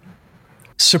is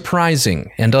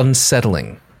surprising and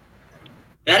unsettling.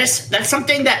 That's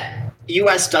something that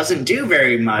U.S. doesn't do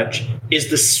very much,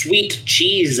 is the sweet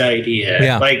cheese idea.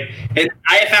 Yeah. Like, and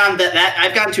I found that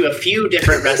I've gone to a few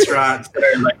different restaurants that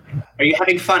are like, "Are you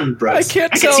having fun, Brooks?" I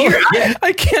can't tell.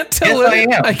 I can't tell.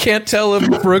 I can't tell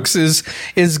if Brooks is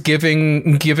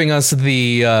giving us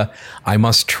the "I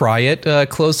must try it"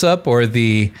 close up, or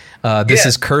the "this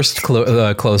is cursed"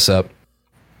 close up.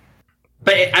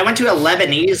 But I went to a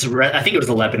Lebanese. I think it was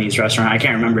a Lebanese restaurant. I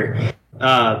can't remember.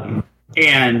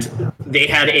 And they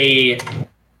had a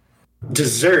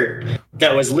dessert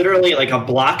that was literally like a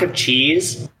block of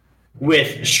cheese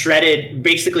with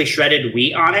basically shredded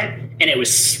wheat on it, and it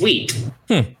was sweet.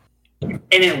 And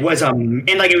it was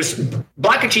it was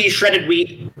block of cheese, shredded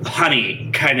wheat, honey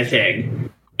kind of thing.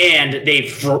 And they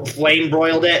flame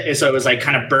broiled it, and so it was like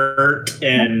kind of burnt,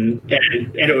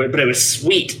 but it was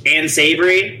sweet and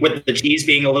savory, with the cheese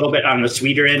being a little bit on the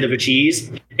sweeter end of a cheese,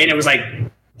 and it was like,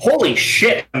 holy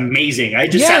shit, amazing. I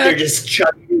just sat there just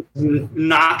chugging,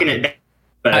 knocking it down.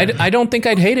 But I don't think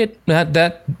I'd hate it.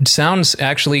 That sounds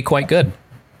actually quite good.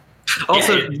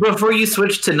 Also, before you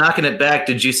switched to knocking it back,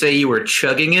 did you say you were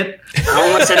chugging it? I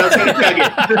almost said I was going to chug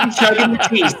it. Chugging the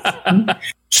cheese.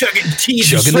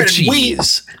 Chugging the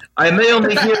cheese. I may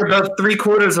only hear about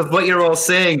 3/4 of what you're all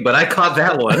saying, but I caught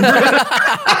that one.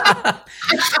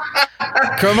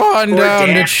 Come on down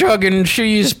to Chugging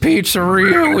Cheese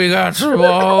Pizzeria. We got some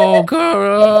all good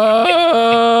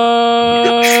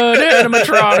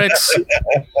animatronics.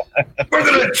 We're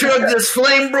going to chug this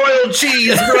flame broiled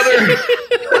cheese, brother.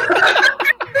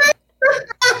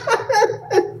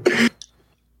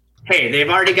 Hey, they've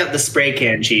already got the spray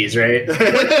can cheese, right?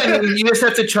 You just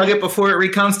have to chug it before it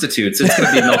reconstitutes. It's going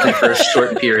to be melting for a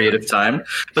short period of time.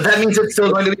 But that means it's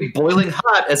still going to be boiling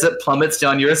hot as it plummets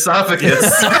down your esophagus.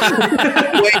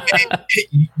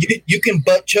 Wait, you can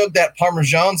butt chug that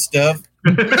Parmesan stuff.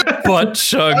 Butt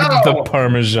chug the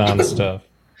Parmesan stuff.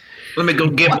 Let me go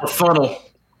get my funnel.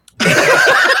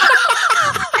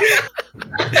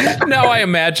 Now I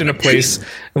imagine a place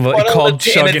called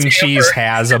Chuggin' Cheese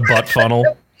has a butt funnel.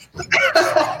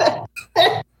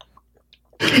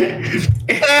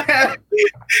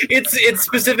 It's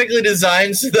specifically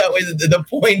designed so that way the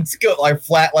points go like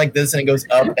flat like this, and it goes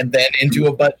up and then into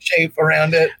a butt shape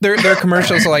around it. Their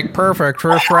commercials are like perfect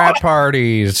for frat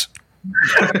parties.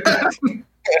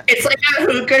 It's like a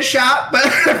hookah shop, but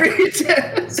it's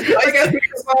like a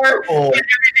hookah bar, and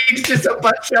everything's just a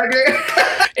butt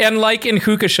chugger. And like in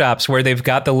hookah shops where they've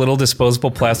got the little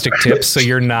disposable plastic tips, so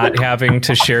you're not having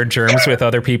to share germs with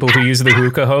other people who use the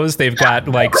hookah hose, they've got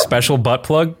like special butt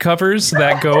plug covers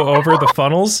that go over the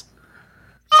funnels.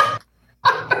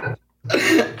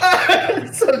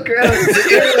 So gross.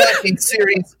 The interacting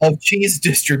series of cheese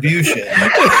distribution.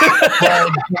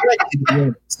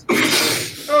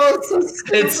 Oh, so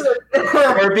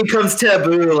Or it becomes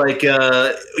taboo, like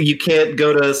you can't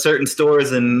go to certain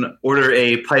stores and order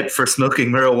a pipe for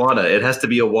smoking marijuana. It has to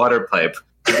be a water pipe.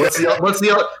 What's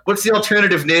the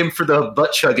alternative name for the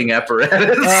butt chugging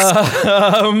apparatus?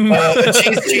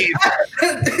 Cheese cheese.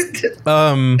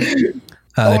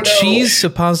 Cheese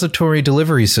suppository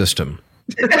delivery system.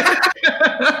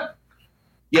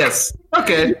 Yes.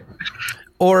 Okay.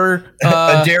 Or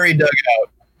A dairy dugout.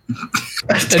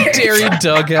 a dairy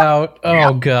dugout.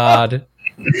 Oh God.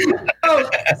 Oh,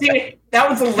 see, that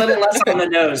was a little less on the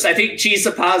nose. I think cheese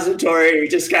suppository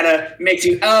just kind of makes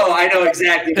you. Oh, I know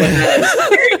exactly what that is.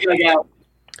 Dairy dugout.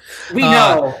 We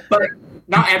know, but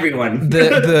not everyone.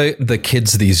 The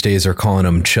kids these days are calling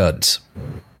them chuds.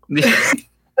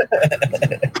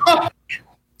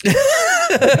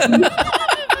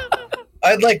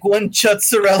 I'd like one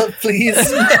chutzarella, please.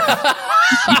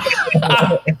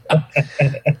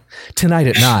 Tonight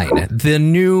at 9, the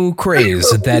new craze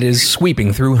that is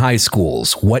sweeping through high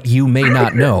schools. What you may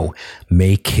not know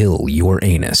may kill your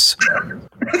anus.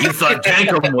 You thought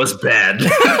Jankum was bad.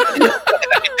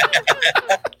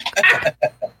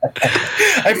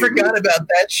 I forgot about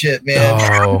that shit, man.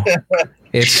 Oh,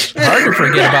 it's hard to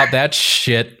forget about that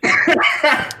shit.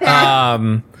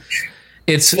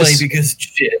 It's Funny because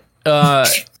shit.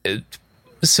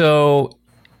 So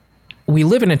we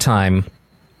live in a time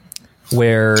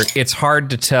where it's hard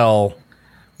to tell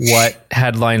what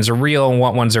headlines are real and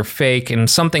what ones are fake. And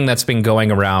something that's been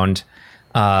going around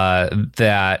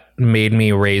that made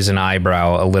me raise an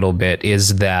eyebrow a little bit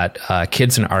is that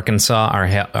kids in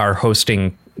Arkansas are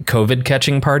hosting COVID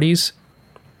catching parties.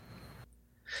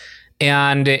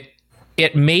 And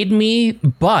it made me,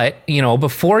 but,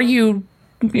 before you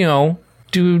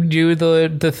do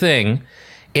the thing,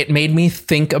 it made me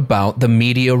think about the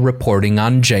media reporting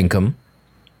on Jankum.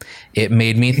 It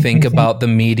made me think about the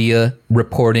media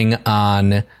reporting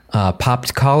on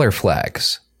popped collar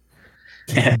flags.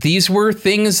 These were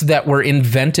things that were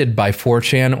invented by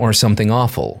 4chan or something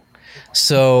awful.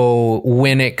 So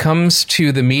when it comes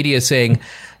to the media saying,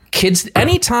 kids,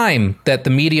 anytime that the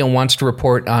media wants to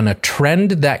report on a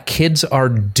trend that kids are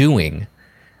doing,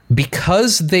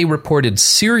 because they reported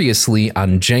seriously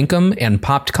on Jankum and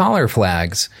popped collar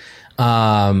flags,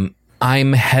 I'm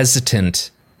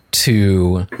hesitant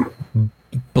to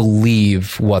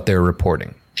believe what they're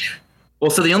reporting. Well,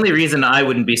 so the only reason I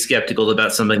wouldn't be skeptical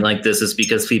about something like this is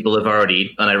because people have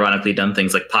already unironically done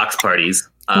things like pox parties.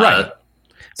 Right.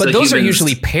 But so those are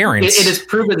usually parents. It is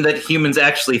proven that humans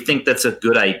actually think that's a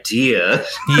good idea.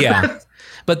 Yeah.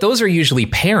 But those are usually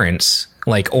parents,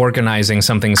 like organizing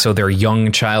something so their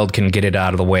young child can get it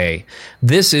out of the way.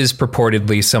 This is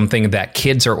purportedly something that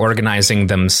kids are organizing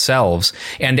themselves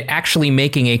and actually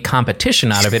making a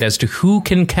competition out of it as to who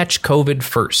can catch COVID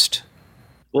first.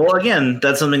 Well, again,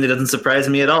 that's something that doesn't surprise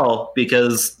me at all,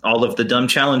 because all of the dumb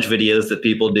challenge videos that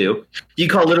people do, you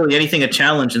call literally anything a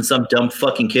challenge and some dumb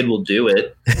fucking kid will do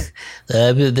it.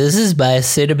 This is my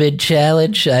cinnamon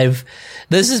challenge.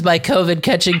 This is my COVID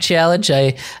catching challenge.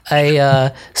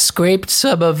 I scraped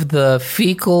some of the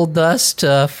fecal dust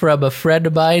from a friend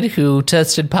of mine who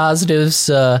tested positive's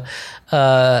toilet,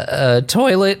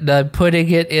 and I'm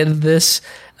putting it in this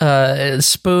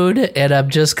spoon, and I'm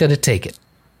just going to take it.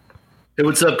 Hey,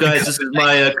 what's up, guys? This is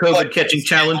my COVID catching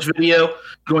challenge video. I'm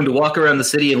going to walk around the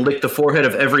city and lick the forehead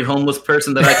of every homeless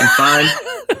person that I can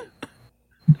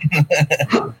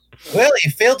find. Well, he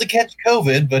failed to catch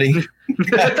COVID, but he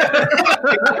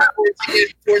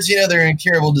towards other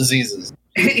incurable diseases.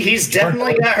 He's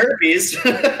definitely got herpes.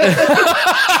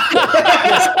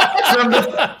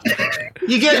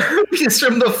 You get herpes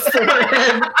from the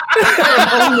forehead of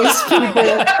homeless people.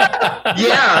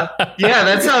 Yeah,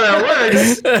 that's how that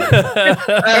works.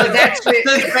 That's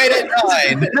right at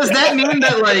 9. Does that mean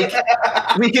that, like,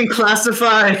 we can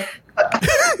classify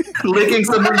licking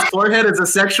someone's forehead as a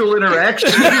sexual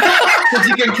interaction? Because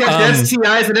you can catch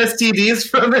STIs and STDs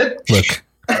from it? Look,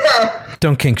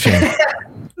 don't kink shame.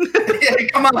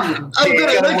 Come on. I'm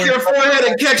going to lick your forehead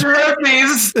and catch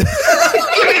herpes.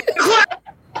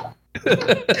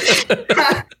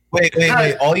 Wait.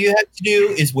 All you have to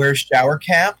do is wear a shower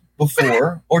cap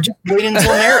before, or just wait until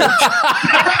marriage.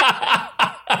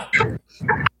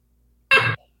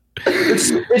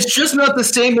 It's just not the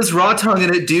same as raw tongue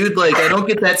in it, dude. Like, I don't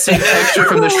get that same texture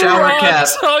from the shower cap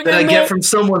that I get from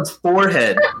someone's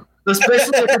forehead.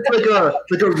 Especially if it's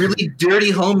like a really dirty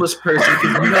homeless person,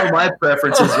 because you know my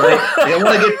preferences, right? Like, I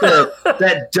want to get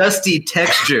that dusty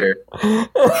texture.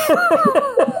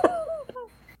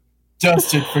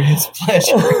 Dusted for his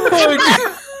pleasure.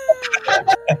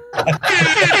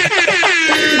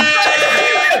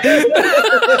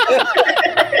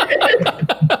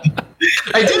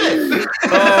 I did it.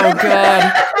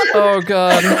 Oh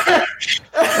God.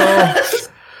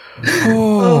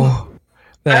 Oh.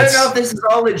 I don't know if this is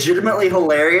all legitimately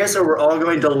hilarious or we're all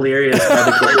going delirious by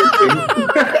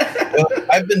the Well,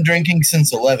 I've been drinking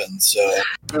since 11, so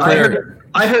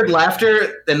I heard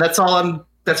laughter, and that's all I'm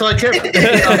That's all I care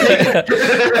about.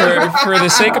 For the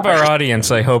sake of our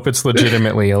audience, I hope it's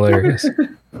legitimately hilarious.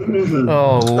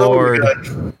 Oh, Lord.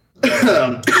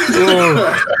 Oh,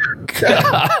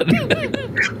 God.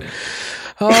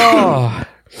 Oh.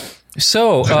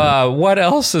 So, what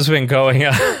else has been going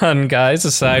on, guys,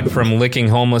 aside from licking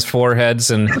homeless foreheads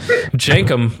and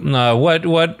Jankum?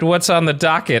 What's on the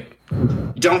docket?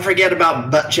 Don't forget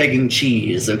about butt chugging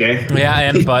cheese, okay? Yeah,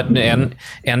 and butt and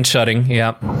shutting.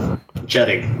 Yeah,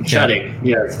 shutting.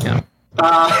 Yes. Yeah.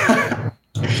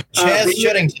 Chaz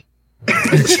Chuddington.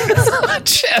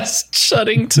 Chaz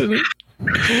Chuddington.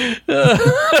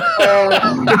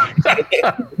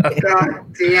 God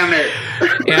damn it!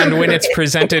 And when it's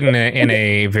presented in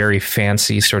a very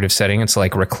fancy sort of setting, it's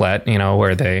like raclette,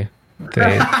 where they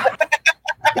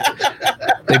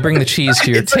bring the cheese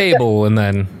to your table, and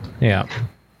then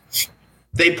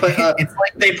they put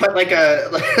like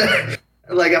a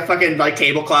like a fucking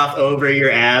tablecloth over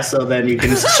your ass, so then you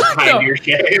can hide your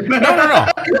shame. No.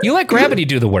 You let gravity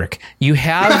do the work. You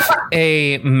have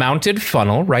a mounted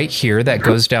funnel right here that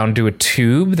goes down to a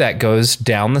tube that goes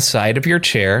down the side of your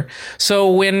chair.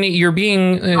 So when you're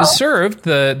being served,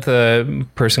 the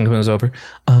person comes over.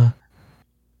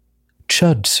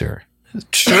 Chud, sir.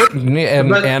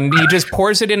 And he just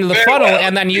pours it into the funnel,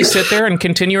 and then you sit there and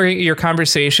continue your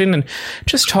conversation and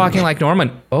just talking like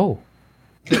Norman. Oh.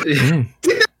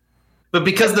 But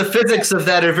because the physics of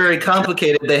that are very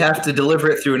complicated, they have to deliver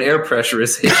it through an air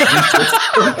pressurization.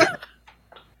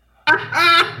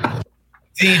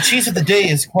 The cheese of the day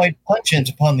is quite pungent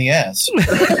upon the ass.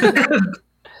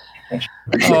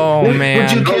 Oh,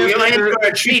 man.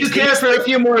 Would you care for a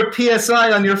few more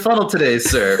PSI on your funnel today,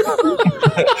 sir?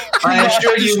 I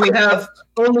assure you we have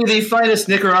only the finest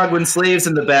Nicaraguan slaves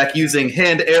in the back using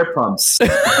hand air pumps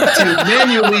to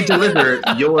manually deliver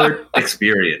your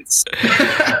experience.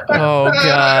 Oh,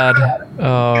 God.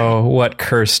 Oh, what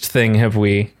cursed thing have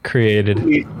we created?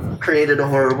 We created a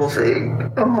horrible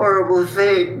thing.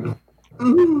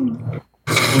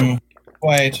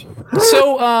 Quite.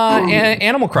 So,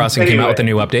 Animal Crossing came out with a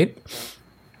new update.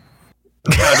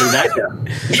 How did that go?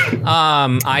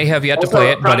 I have yet to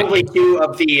play it, but probably two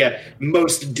of the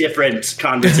most different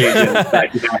conversations.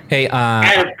 Hey,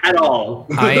 at all.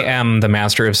 I am the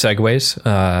master of segues.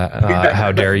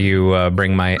 How dare you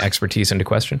bring my expertise into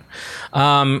question?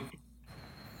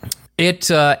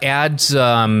 It adds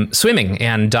swimming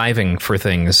and diving for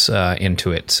things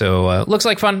into it. So looks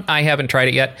like fun. I haven't tried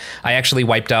it yet. I actually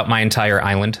wiped out my entire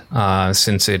island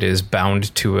since it is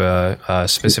bound to a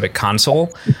specific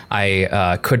console.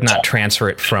 I could not transfer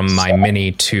it from my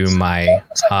mini to my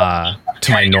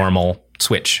normal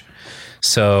Switch.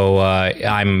 So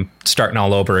I'm starting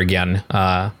all over again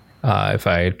if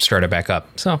I start it back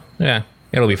up. So yeah,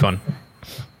 it'll be fun.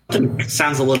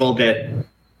 Sounds a little bit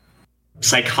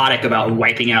psychotic about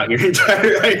wiping out your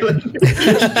entire island.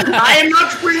 I am not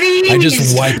pleased. I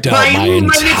just wiped out my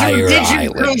entire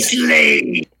island.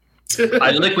 Slave.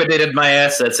 I liquidated my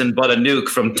assets and bought a nuke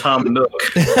from Tom Nook.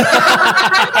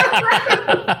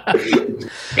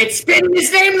 It's been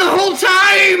his name the whole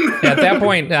time. At that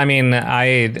point, I mean,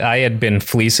 I had been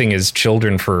fleecing his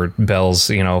children for bells,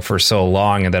 for so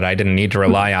long that I didn't need to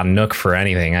rely on Nook for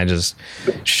anything. I just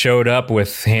showed up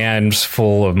with hands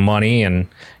full of money and,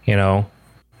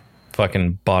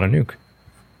 fucking bought a nuke.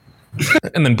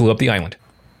 And then blew up the island.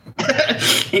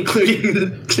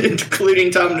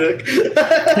 including Tom Nook.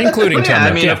 Including Tom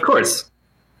Nook. I mean, of course.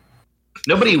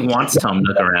 Nobody wants Tom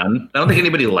Nook around. I don't think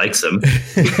anybody likes him.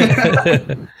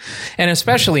 And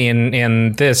especially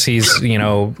in this, he's,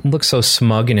 looks so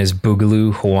smug in his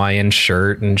Boogaloo Hawaiian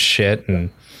shirt and shit. And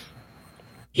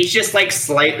he's just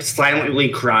silently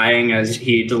crying as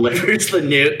he delivers the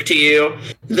nuke to you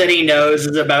that he knows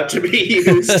is about to be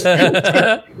used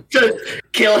to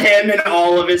kill him and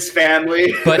all of his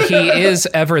family. But he is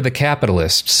ever the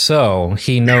capitalist, so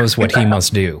he knows what he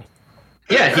must do.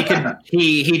 Yeah,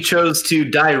 he chose to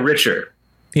die richer.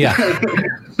 Yeah.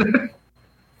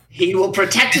 He will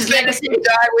protect his legacy.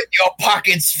 Die with your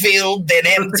pockets filled and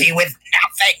empty with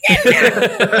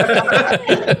nothing.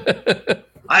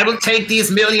 I will take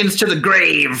these millions to the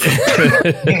grave.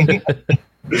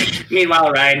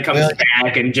 Meanwhile, Ryan comes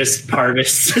back and just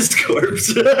harvests his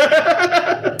corpse.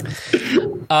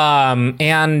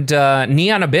 And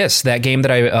Neon Abyss, that game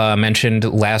that I mentioned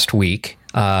last week,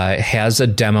 has a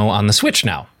demo on the Switch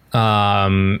now.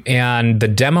 And the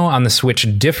demo on the Switch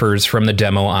differs from the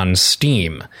demo on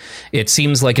Steam. It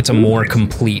seems like it's a more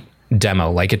complete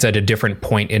demo. Like it's at a different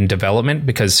point in development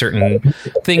because certain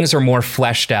things are more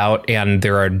fleshed out and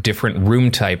there are different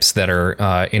room types that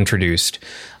are introduced.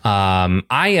 I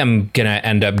am going to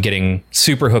end up getting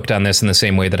super hooked on this in the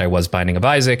same way that I was Binding of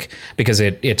Isaac because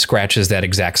it scratches that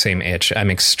exact same itch.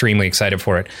 I'm extremely excited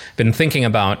for it. Been thinking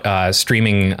about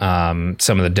streaming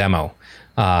some of the demo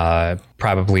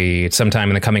probably sometime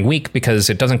in the coming week because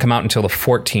it doesn't come out until the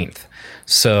 14th.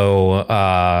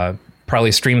 So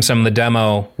probably stream some of the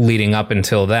demo leading up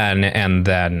until then, and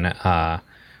then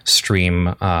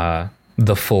stream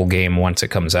the full game once it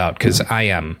comes out, because I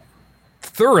am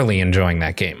thoroughly enjoying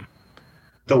that game.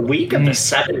 The week of the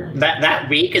 7th, that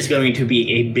week is going to be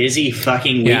a busy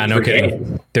fucking week. Yeah, no kidding.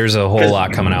 Games. There's a whole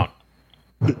lot coming out.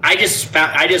 I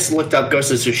just looked up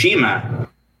Ghost of Tsushima.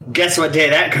 Guess what day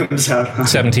that comes out on?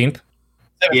 17th?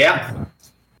 Yeah.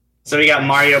 So we got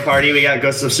Mario Party, we got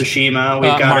Ghost of Tsushima, we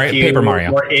got a few Paper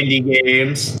Mario. more indie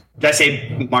games. Did I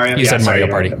say Mario? You said Mario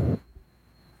Party.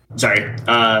 Sorry.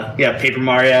 Yeah, Paper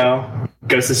Mario,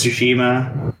 Ghost of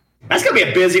Tsushima. That's going to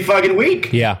be a busy fucking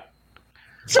week. Yeah.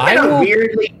 It's been a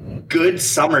weirdly good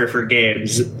summer for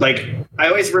games. Like, I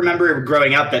always remember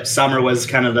growing up that summer was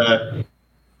kind of the...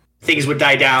 Things would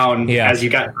die down as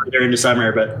you got further into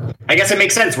summer, but I guess it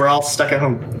makes sense. We're all stuck at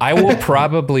home. I will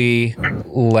probably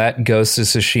let Ghost of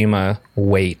Tsushima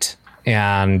wait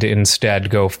and instead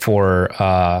go for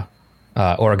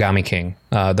Origami King,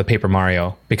 the Paper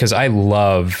Mario, because I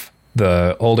love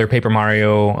the older Paper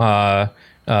Mario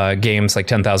games like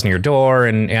 10,000 Year Door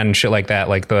and shit like that.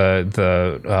 Like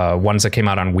the ones that came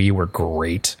out on Wii were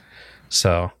great.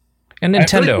 So... And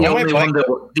Nintendo.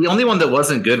 The only one that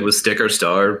wasn't good was Sticker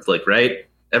Star, like, right?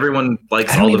 Everyone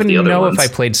likes all of the other ones. I don't even know if I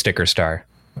played Sticker Star.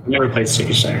 Never played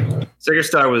Sticker Star. Sticker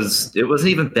Star wasn't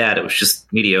even bad. It was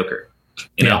just mediocre,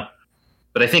 you know?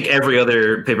 But I think every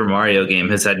other Paper Mario game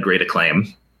has had great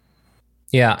acclaim.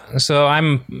 Yeah, so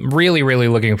I'm really, really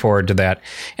looking forward to that.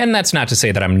 And that's not to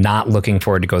say that I'm not looking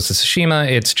forward to Ghost of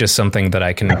Tsushima. It's just something that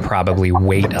I can probably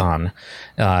wait on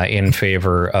in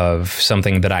favor of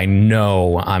something that I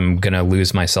know I'm going to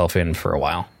lose myself in for a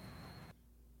while.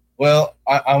 Well,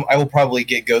 I will probably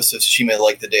get Ghost of Tsushima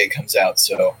like the day it comes out,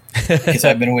 so because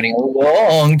I've been waiting a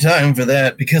long time for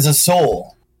that because a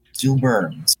soul still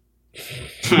burns.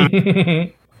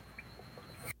 I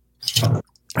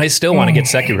still want to get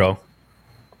Sekiro.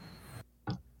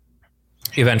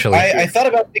 Eventually. I thought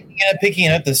about picking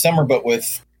it up this summer, but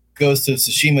with Ghost of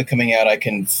Tsushima coming out, I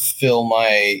can fill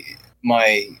my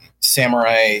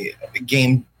samurai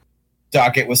game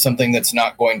docket with something that's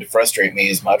not going to frustrate me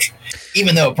as much,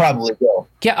 even though it probably will.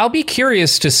 Yeah, I'll be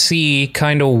curious to see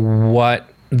kind of what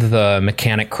the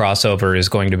mechanic crossover is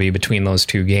going to be between those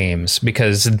two games,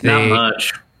 because they, not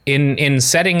much. In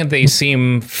setting, they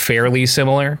seem fairly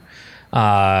similar,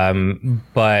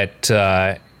 but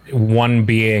one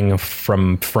being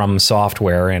from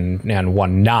software and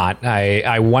one not.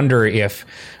 I wonder if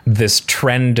this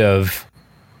trend of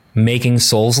making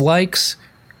Souls-likes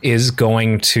is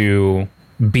going to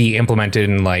be implemented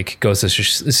in like Ghost of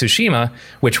Tsushima,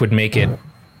 which would make it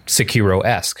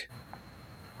Sekiro-esque.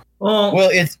 Well,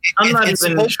 I'm not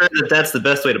even sure that that's the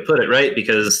best way to put it, right?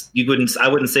 Because I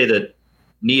wouldn't say that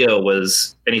Nioh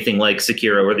was anything like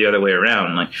Sekiro or the other way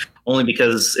around. Like, only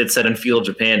because it's set in feudal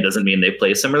Japan doesn't mean they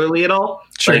play similarly at all.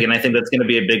 Sure. Like, and I think that's going to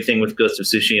be a big thing with Ghost of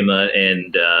Tsushima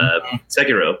and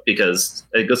Sekiro, because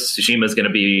Ghost of Tsushima is going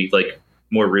to be like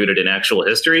more rooted in actual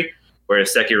history,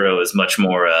 whereas Sekiro is much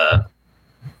more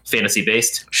fantasy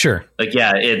based. Sure. Like,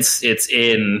 yeah, it's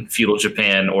in feudal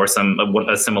Japan or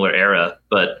a similar era,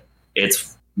 but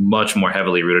it's much more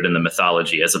heavily rooted in the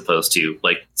mythology as opposed to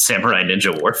like samurai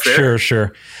ninja warfare.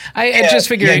 Sure. I just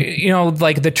figure,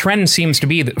 like the trend seems to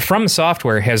be that From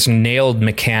Software has nailed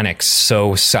mechanics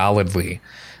so solidly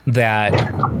that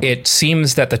it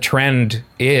seems that the trend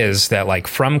is that like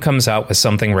From comes out with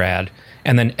something rad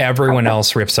and then everyone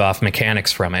else rips off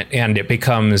mechanics from it and it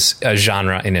becomes a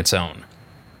genre in its own.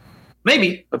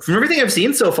 Maybe. But from everything I've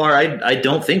seen so far, I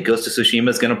don't think Ghost of Tsushima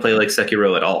is going to play like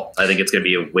Sekiro at all. I think it's going to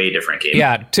be a way different game.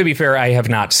 Yeah, to be fair, I have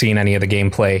not seen any of the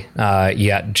gameplay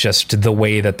yet, just the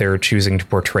way that they're choosing to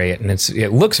portray it. And it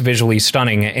looks visually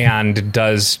stunning and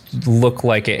does look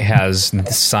like it has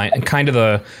kind of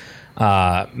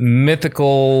the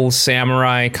mythical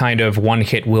samurai kind of one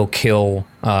hit will kill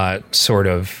sort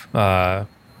of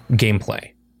gameplay.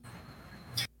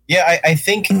 Yeah, I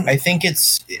think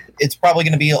it's probably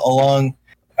going to be along,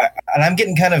 and I'm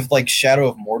getting kind of like Shadow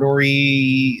of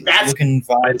Mordor-y looking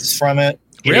vibes from it.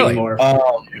 Really?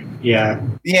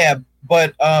 Yeah,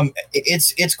 but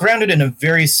it's grounded in a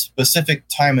very specific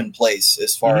time and place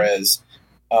as far as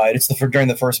it's during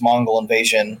the first Mongol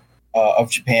invasion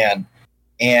of Japan,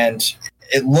 and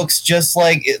it looks just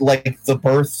like the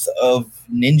birth of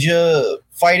ninja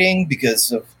fighting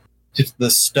because of just the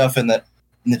stuff in the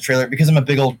trailer. Because I'm a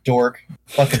big old dork,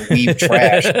 fucking weeb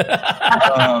trash.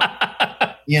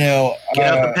 You know,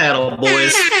 get out the paddle,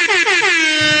 boys.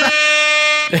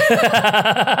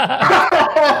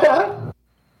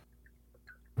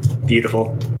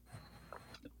 Beautiful.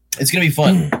 It's gonna be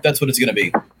fun. That's what it's gonna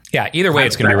be. Yeah, either way,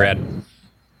 it's gonna be rad.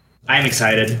 I'm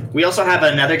excited. We also have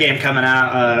another game coming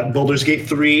out, Baldur's Gate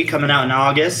 3, coming out in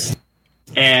August,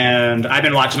 and I've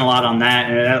been watching a lot on that,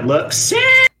 and it looks sick.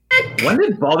 When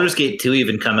did Baldur's Gate 2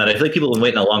 even come out? I feel like people have been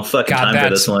waiting a long fucking time for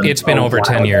this one. It's been over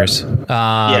 10 years.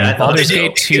 Baldur's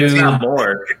Gate 2. It's not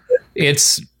more.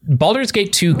 Baldur's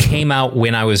Gate 2 came out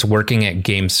when I was working at not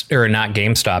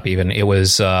GameStop even. It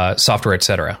was Software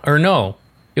Etc. Or no,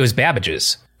 it was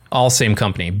Babbage's. All same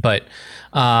company. But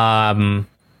so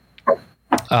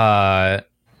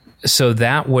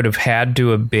that would have had to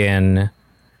have been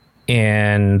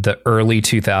in the early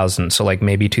 2000s. So like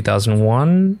maybe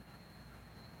 2001?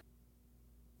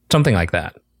 Something like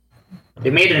that. They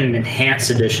made an enhanced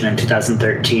edition in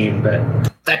 2013, but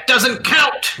that doesn't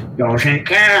count. Doesn't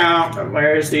count.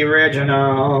 Where's the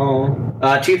original?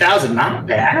 2000, not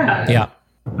bad. Yeah.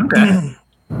 Okay.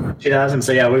 2000.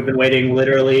 So yeah, we've been waiting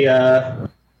literally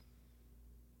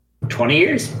 20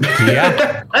 years.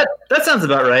 Yeah. that sounds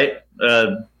about right.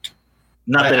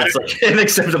 Not that it's like an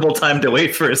acceptable time to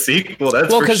wait for a sequel. That's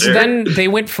well, because then they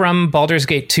went from Baldur's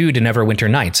Gate 2 to Neverwinter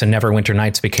Nights, and Neverwinter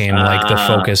Nights became like the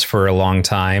focus for a long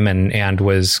time, and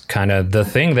was kind of the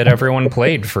thing that everyone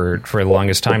played for the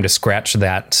longest time to scratch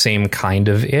that same kind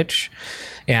of itch.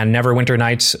 And Neverwinter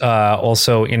Nights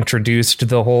also introduced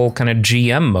the whole kind of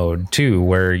GM mode too,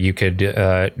 where you could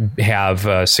have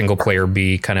a single player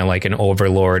be kind of like an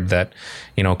overlord that,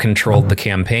 you know, controlled the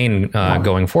campaign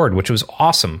going forward, which was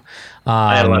awesome.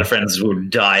 I had a lot of friends who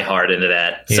die hard into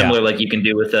that. Similar like you can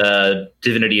do with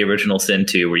Divinity Original Sin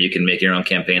 2, where you can make your own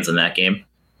campaigns in that game.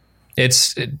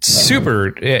 It's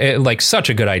super, like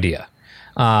such a good idea.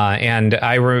 And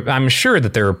I'm sure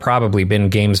that there have probably been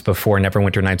games before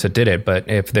Neverwinter Nights that did it, but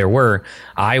if there were,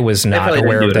 I was not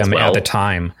aware of them at the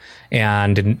time.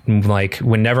 And like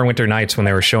when Neverwinter Nights, when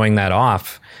they were showing that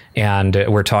off and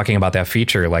we're talking about that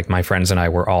feature, like my friends and I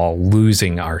were all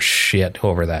losing our shit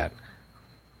over that.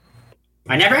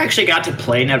 I never actually got to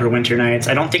play Neverwinter Nights.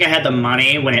 I don't think I had the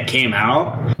money when it came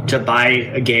out to buy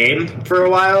a game for a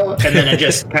while, and then it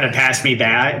just kind of passed me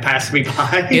by.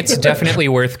 It's definitely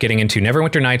worth getting into.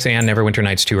 Neverwinter Nights and Neverwinter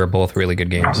Nights 2 are both really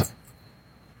good games.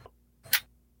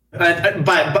 But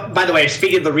by the way,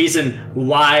 speaking of the reason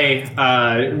why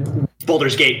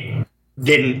Baldur's Gate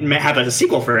didn't have a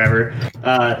sequel forever,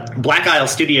 Black Isle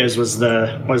Studios was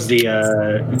the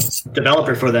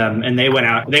developer for them, and they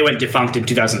went defunct in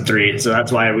 2003. So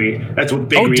that's why that's a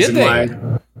big reason why.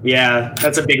 Yeah,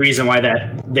 that's a big reason why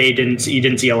you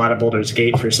didn't see a lot of Baldur's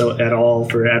Gate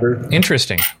forever.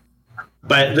 Interesting.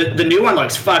 But the new one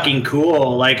looks fucking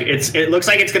cool. Like it looks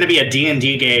like it's going to be a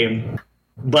D&D game,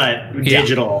 but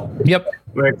digital. Yep.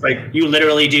 Where it's like you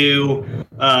literally do,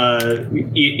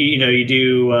 you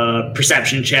do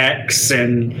perception checks,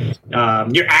 and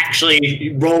you're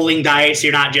actually rolling dice.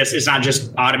 It's not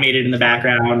just automated in the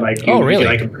background. Like really?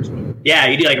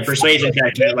 You do like a persuasion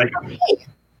check. Like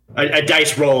a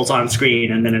dice rolls on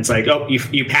screen, and then it's like, oh,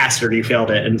 you passed it or you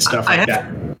failed it, and stuff like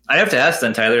that. I have to ask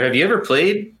then, Tyler, have you ever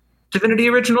played Divinity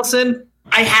Original Sin?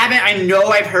 I haven't. I know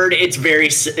I've heard it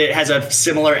has a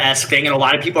similar-esque thing, and a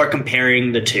lot of people are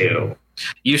comparing the two.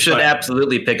 You should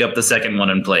absolutely pick up the second one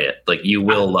and play it. Like, you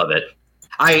will love it.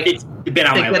 It's been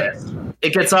on my list.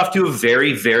 It gets off to a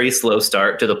very, very slow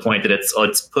start to the point that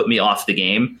it's put me off the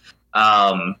game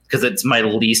because it's my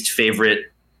least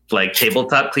favorite like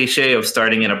tabletop cliche of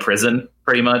starting in a prison,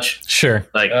 pretty much. Sure.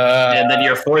 Like, and then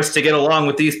you're forced to get along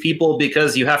with these people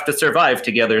because you have to survive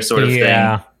together, sort of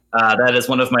thing. That is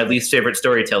one of my least favorite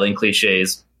storytelling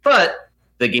cliches, but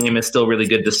the game is still really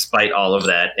good despite all of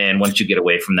that. And once you get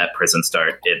away from that prison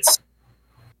start, it's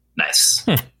nice.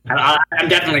 I'm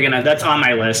definitely that's on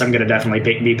my list. I'm gonna definitely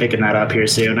be picking that up here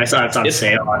soon. I saw it's on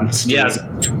sale on Steam. Yeah, I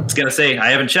was gonna say I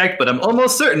haven't checked, but I'm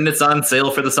almost certain it's on sale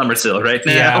for the summer sale right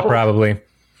now. Yeah, probably.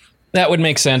 That would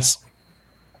make sense.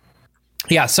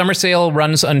 Yeah, summer sale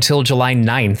runs until July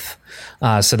 9th.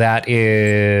 So that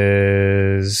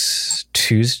is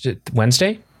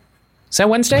Wednesday? Is that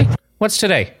Wednesday? What's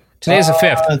today? Today is the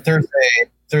 5th.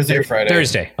 Thursday or Friday.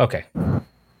 Thursday. Okay.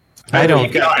 You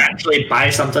could actually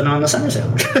buy something on the summer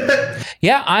sale.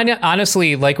 Yeah,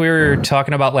 honestly, like we were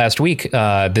talking about last week,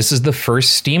 this is the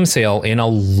first Steam sale in a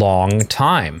long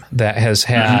time that has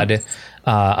had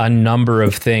a number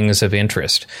of things of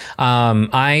interest.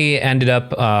 I ended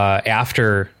up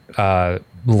after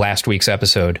last week's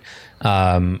episode,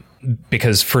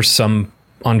 because for some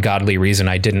ungodly reason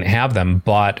I didn't have them,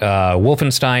 bought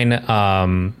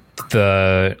Wolfenstein,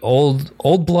 the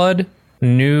old blood,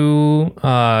 new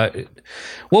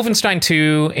Wolfenstein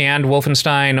 2 and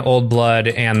Wolfenstein Old Blood,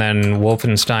 and then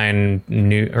Wolfenstein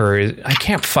New, or I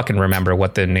can't fucking remember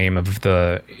what the name of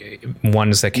the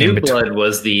ones that came. New Blood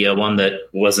was the one that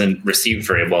wasn't received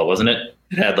very well, wasn't it?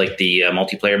 It had like the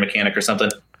multiplayer mechanic or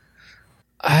something.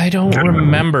 I don't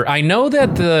remember. I know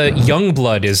that the Young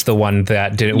Blood is the one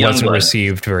that wasn't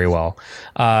received very well.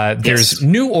 There's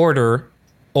New Order,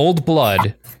 Old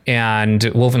Blood, and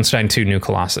Wolfenstein 2 New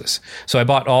Colossus. So I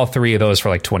bought all three of those for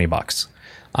like $20.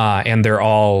 And they're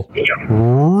all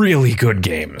really good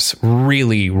games.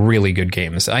 Really, really good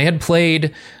games. I had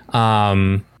played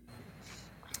one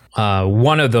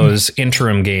of those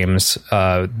interim games,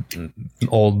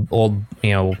 old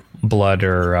Blood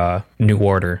or New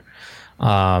Order,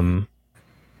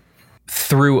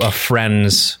 through a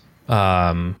friend's,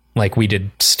 like we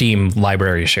did Steam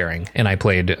library sharing, and I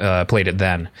played it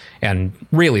then and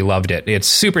really loved it. It's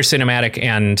super cinematic,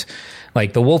 and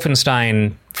like the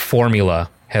Wolfenstein formula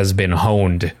has been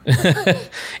honed.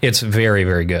 It's very,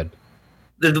 very good.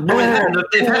 They've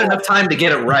had enough time to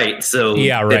get it right, so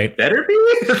yeah, right. It better be.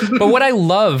 But what I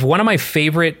love, one of my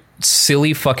favorite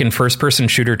silly fucking first-person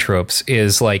shooter tropes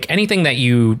is like anything that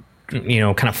you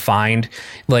kind of find,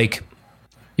 like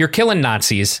you're killing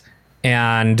Nazis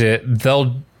and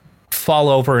they'll fall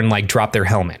over and like drop their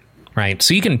helmet, right?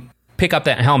 So you can pick up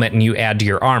that helmet and you add to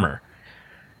your armor.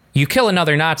 You kill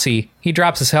another Nazi, he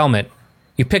drops his helmet,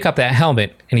 you pick up that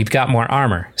helmet and you've got more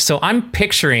armor. So I'm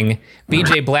picturing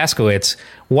BJ Blazkowicz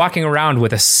walking around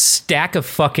with a stack of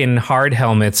fucking hard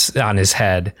helmets on his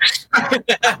head.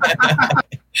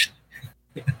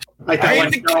 Like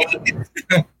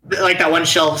that one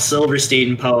Shelf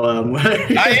Silverstein poem.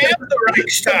 I am the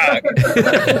Reichstag.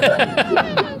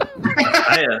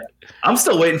 I'm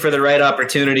still waiting for the right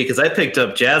opportunity because I picked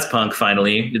up Jazzpunk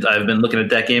finally. I've been looking at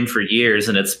that game for years,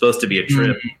 and it's supposed to be a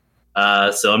trip.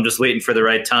 So I'm just waiting for the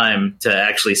right time to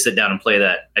actually sit down and play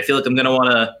that. I feel like I'm going to want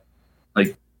to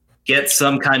like get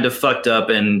some kind of fucked up,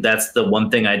 and that's the one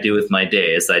thing I do with my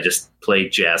day is I just play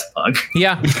Jazzpunk.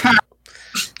 Yeah.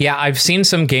 Yeah, I've seen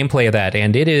some gameplay of that,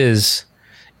 and it is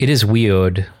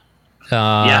weird.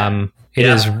 It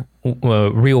is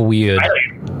real weird.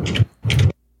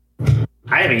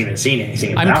 I haven't even seen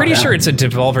anything about I'm pretty sure it's a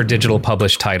Devolver Digital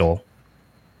published title.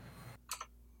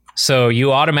 So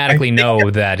you automatically know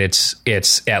that it's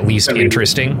at least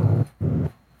interesting.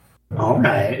 All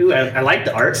right. Ooh, I like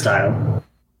the art style.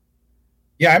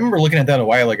 Yeah, I remember looking at that a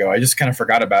while ago. I just kind of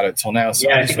forgot about it till now, so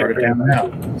I just wrote it down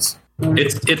now.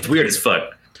 It's weird as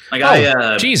fuck.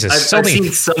 Like Jesus, it's I've only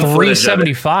seen some footage of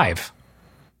it. $3.75.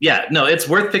 Yeah, no, it's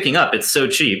worth picking up. It's so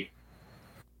cheap.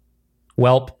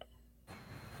 Welp.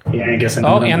 Yeah, I guess.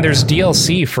 And there's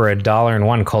DLC for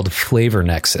 $1 called Flavor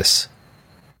Nexus.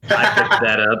 I picked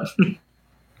that up.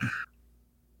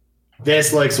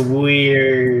 This looks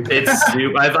weird. It's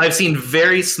I've seen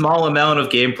very small amount of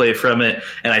gameplay from it,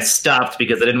 and I stopped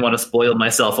because I didn't want to spoil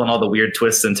myself on all the weird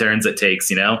twists and turns it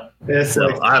takes. This so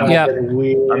looks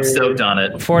I'm stoked on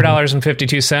it.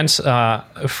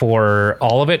 $4.52 for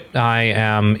all of it. I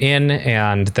am in,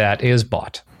 and that is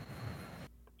bought.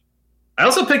 I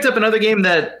also picked up another game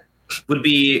that would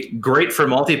be great for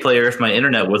multiplayer if my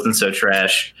internet wasn't so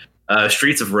trash.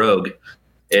 Streets of Rogue.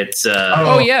 It's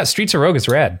yeah, Streets of Rogue is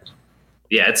rad.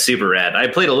 Yeah, it's super rad. I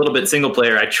played a little bit single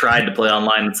player. I tried to play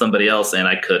online with somebody else, and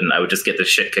I couldn't. I would just get the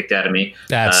shit kicked out of me.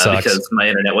 That sucks. Because my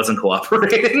internet wasn't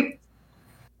cooperating.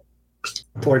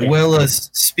 Well,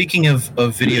 speaking of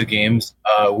video games,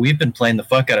 we've been playing the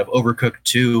fuck out of Overcooked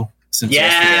 2 since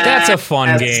yesterday. That's a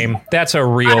fun game. That's a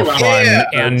real fun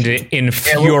and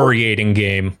infuriating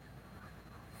game.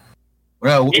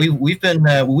 Well, we've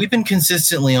been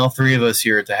consistently, all three of us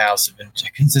here at the house have been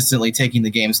consistently taking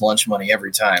the game's lunch money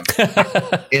every time.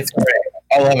 It's great.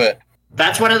 I love it.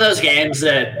 That's one of those games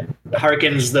that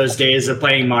harkens those days of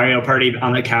playing Mario Party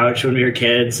on the couch when we were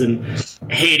kids and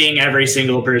hating every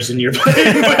single person you're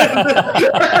playing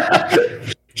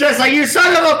with. Just like, you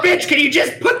son of a bitch, can you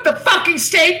just put the fucking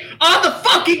steak on the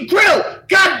fucking grill?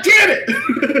 God damn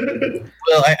it!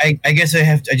 Well, I guess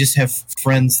I just have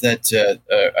friends that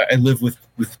I live with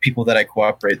people that I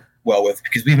cooperate well with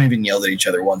because we haven't even yelled at each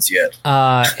other once yet.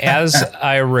 As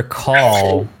I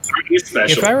recall,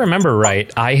 if I remember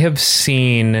right, I have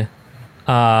seen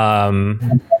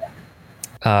someone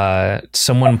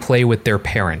play with their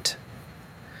parent,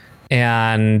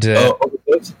 and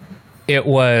it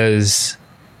was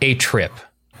a trip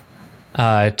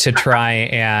to try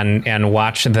and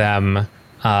watch them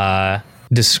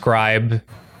describe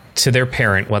to their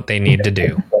parent what they need to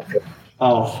do.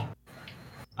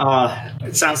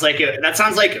 It sounds like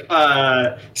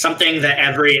something that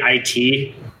every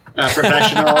IT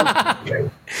professional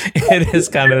It is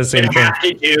kind of the same thing. have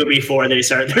to do before they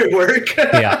start their work.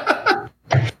 Yeah.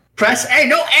 Press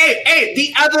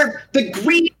the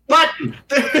green button.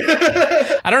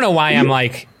 I don't know why I'm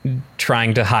like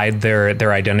trying to hide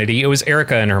their identity. It was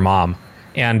Erica and her mom,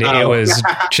 and it was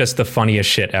just the funniest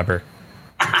shit ever.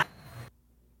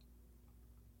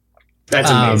 That's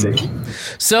amazing.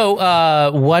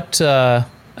 So, what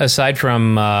aside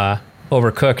from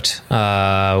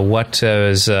Overcooked, what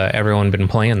has everyone been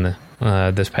playing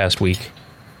this past week?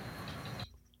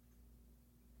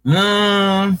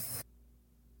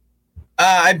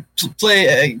 I've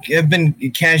been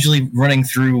casually running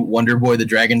through Wonder Boy, the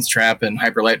Dragon's Trap, and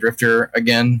Hyper Light Drifter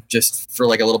again, just for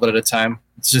like a little bit at a time.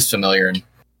 It's just familiar and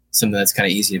something that's kind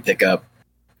of easy to pick up.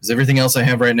 Because everything else I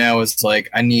have right now is like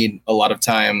I need a lot of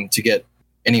time to get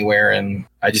anywhere, and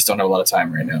I just don't have a lot of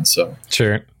time right now. So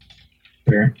Sure.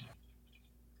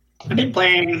 I've been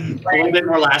playing a little bit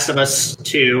more Last of Us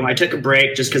 2. I took a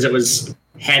break just because it was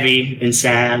heavy and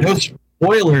sad. No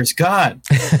spoilers, God.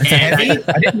 And I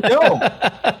didn't know.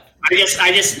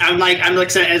 I'm like,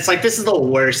 it's like this is the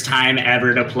worst time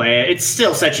ever to play it. It's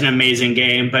still such an amazing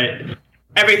game, but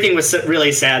everything was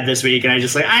really sad this week, and I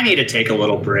need to take a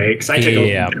little break. So I took a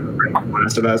little bit of a break from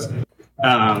Last of Us,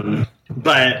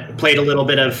 but played a little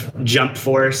bit of Jump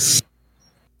Force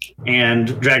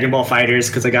and Dragon Ball FighterZ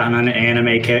because I got on an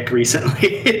anime kick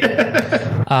recently.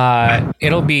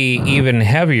 It'll be even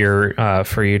heavier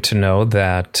for you to know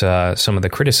that some of the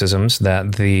criticisms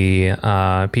that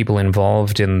the people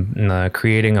involved in the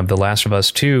creating of The Last of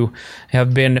Us 2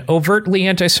 have been overtly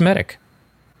anti-Semitic.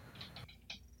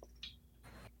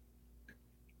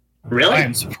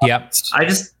 Really? Yep. I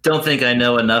just don't think I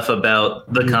know enough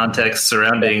about the context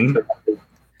surrounding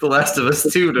The Last of Us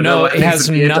 2 to know No, what it needs has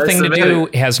to be nothing to do.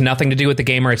 anti-Semitic. It has nothing to do with the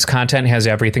game or its content. It has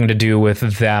everything to do with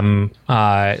them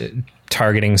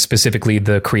targeting specifically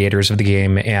the creators of the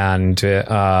game and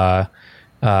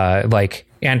like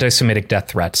anti-Semitic death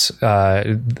threats.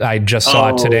 I just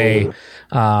saw it today.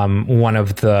 One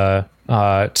of the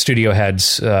studio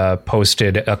heads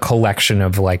posted a collection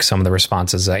of like some of the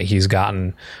responses that he's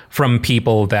gotten from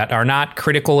people that are not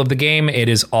critical of the game. It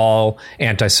is all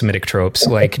anti-Semitic tropes,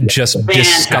 like just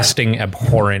disgusting,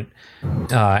 abhorrent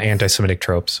anti-Semitic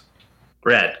tropes.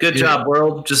 Brad, good job,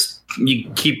 world. Just you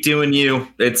keep doing you.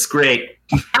 It's great.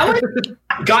 How have you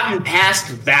gotten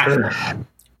past that?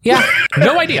 Yeah,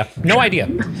 no idea.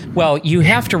 Well, you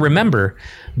have to remember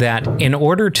that in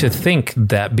order to think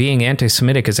that being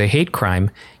anti-Semitic is a hate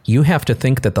crime, you have to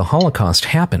think that the Holocaust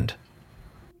happened.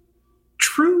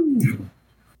 True.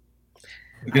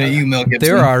 Looking at you, Mel Gibson.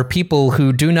 There are people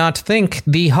who do not think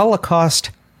the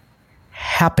Holocaust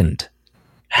happened.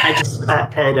 I don't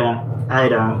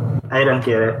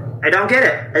get it. I don't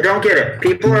get it.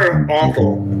 People are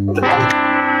awful. No,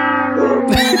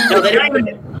 they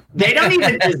don't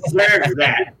even deserve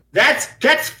that.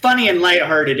 That's funny and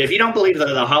lighthearted. If you don't believe that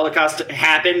the Holocaust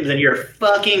happened, then you're a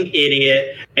fucking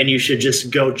idiot, and you should just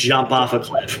go jump off a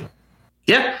cliff.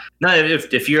 Yeah. No,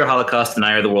 if you're a Holocaust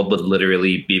denier, the world would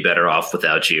literally be better off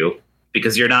without you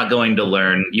because you're not going to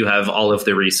learn. You have all of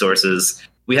the resources.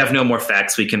 We have no more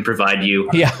facts we can provide you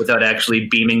without actually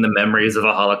beaming the memories of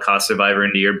a Holocaust survivor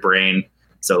into your brain.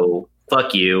 So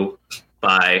fuck you.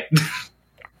 Bye.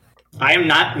 I am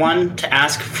not one to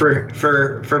ask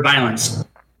for violence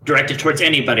directed towards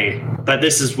anybody, but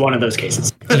this is one of those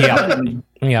cases. Yeah.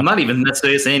 I'm not even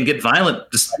necessarily saying get violent.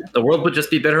 Just the world would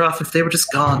just be better off if they were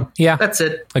just gone. Yeah. That's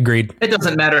it. Agreed. It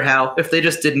doesn't matter how. If they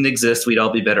just didn't exist, we'd all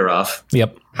be better off.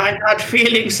 Yep. I'm not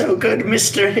feeling so good,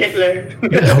 Mr. Hitler.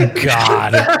 Oh,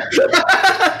 God.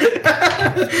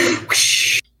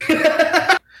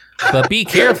 But be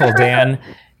careful, Dan.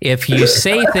 If you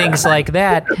say things like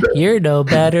that, you're no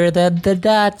better than the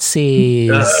Nazis.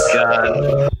 Oh,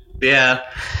 God. Yeah.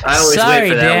 I always Sorry, wait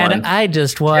for that Dan. one. I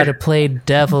just want to play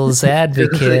devil's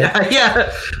advocate.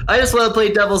 Yeah. I just want to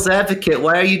play devil's advocate.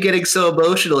 Why are you getting so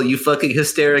emotional, you fucking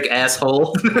hysteric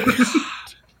asshole?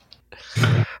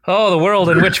 Oh, the world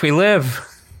in which we live.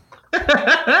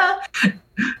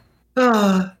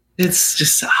 It's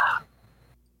just...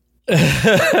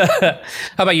 How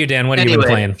about you, Dan? What have you been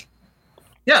playing?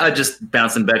 Yeah, I just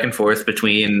bouncing back and forth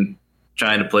between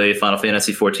trying to play Final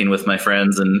Fantasy XIV with my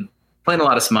friends and playing a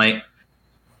lot of Smite.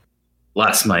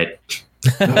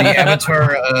 The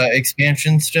Avatar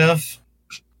expansion stuff.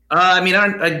 I mean,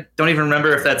 I don't even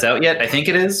remember if that's out yet. I think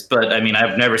it is, but I mean,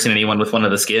 I've never seen anyone with one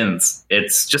of the skins. They're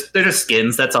just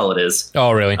skins. That's all it is.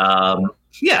 Oh, really?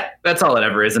 Yeah, that's all it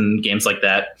ever is in games like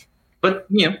that. But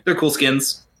they're cool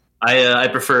skins. I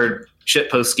prefer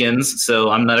shitpost skins, so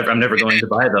I'm never going to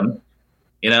buy them.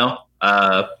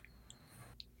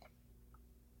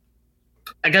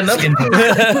 I got nothing.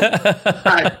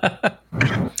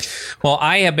 Well,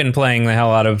 I have been playing the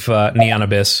hell out of Neon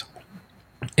Abyss,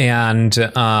 and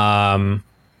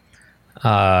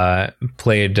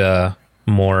played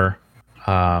more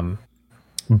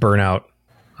Burnout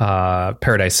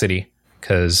Paradise City,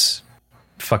 because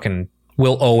fucking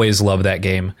will always love that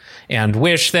game and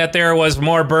wish that there was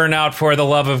more Burnout. For the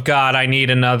love of God, I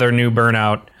need another new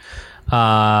Burnout.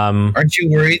 Aren't you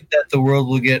worried that the world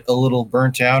will get a little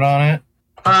burnt out on it?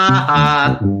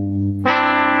 I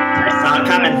saw it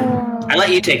coming. I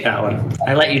let you take that one.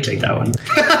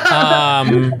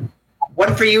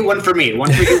 One for you, one for me.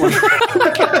 One for you, one for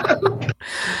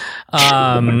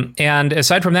me. And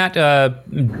aside from that,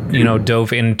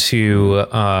 dove into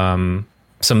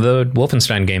some of the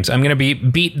Wolfenstein games. I'm going to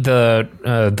beat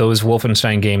those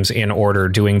Wolfenstein games in order,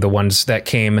 doing the ones that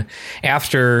came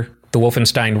after the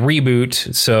Wolfenstein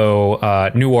reboot.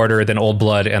 So New Order, then Old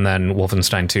Blood, and then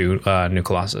Wolfenstein 2, New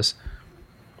Colossus.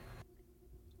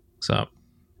 So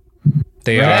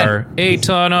they are a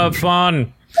ton of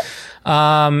fun.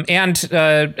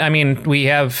 I mean, we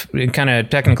have kind of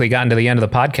technically gotten to the end of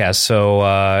the podcast.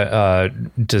 So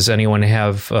does anyone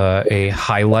have a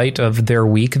highlight of their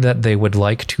week that they would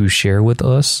like to share with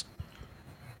us?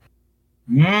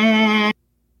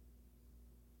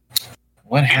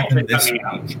 What happened this week?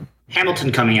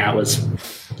 Hamilton coming out was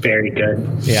very good.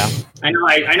 Yeah, I know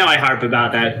I harp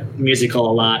about that musical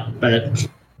a lot, but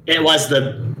it was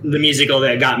the musical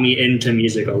that got me into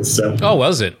musicals. So, oh,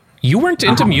 was it? You weren't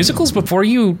into musicals before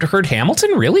you heard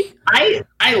Hamilton, really?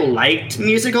 I liked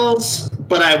musicals,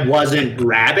 but I wasn't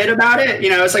rabid about it.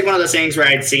 It's like one of those things where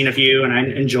I'd seen a few and I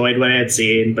enjoyed what I had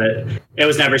seen, but it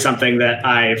was never something that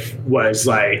I was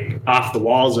like off the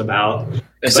walls about.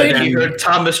 So he heard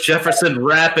Thomas Jefferson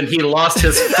rap and he lost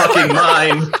his fucking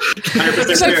mind.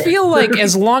 Because I feel like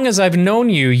as long as I've known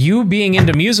you, you being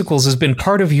into musicals has been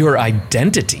part of your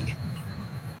identity.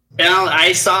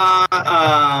 I saw...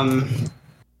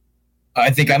 I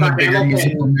think I'm a bigger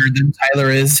musical nerd than Tyler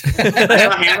is.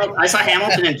 I saw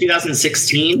Hamilton in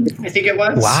 2016, I think it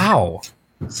was. Wow.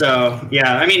 So,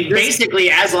 yeah, I mean,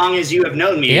 basically, as long as you have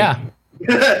known me... Yeah.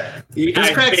 I've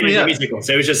been into musicals.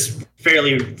 So it was just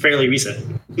fairly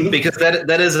recent. Because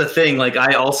that is a thing. Like,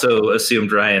 I also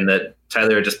assumed, Ryan, that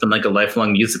Tyler had just been like a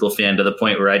lifelong musical fan to the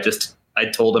point where I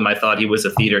told him I thought he was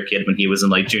a theater kid when he was in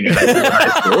like junior high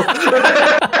school.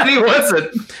 And he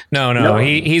wasn't. No.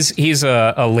 He's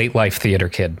a late life theater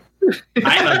kid.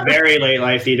 I'm a very late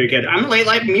life theater kid. I'm a late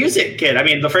life music kid. I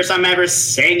mean, the first time I ever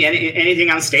sang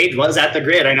anything on stage was at the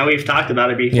Grid. I know we've talked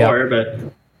about it before, but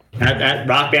at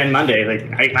Rock Band Monday,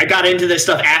 like I got into this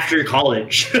stuff after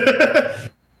college.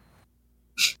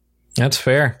 That's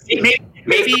fair.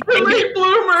 Maybe late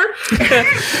bloomer.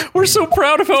 We're so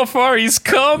proud of how far he's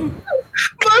come.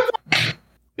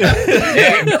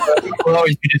 We'll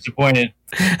always be disappointed.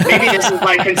 Maybe this is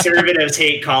why conservatives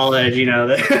hate college.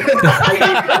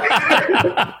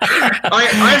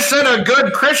 I sent a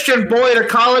good Christian boy to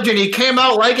college, and he came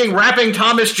out liking rapping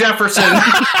Thomas Jefferson.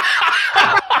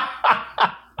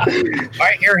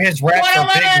 I hear his raps are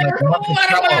big.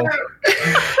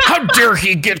 How dare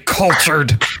he get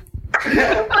cultured?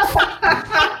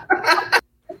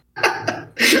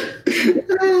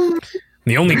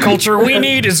 The only culture we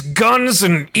need is guns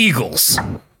and eagles.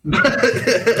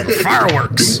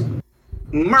 Fireworks.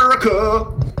 America.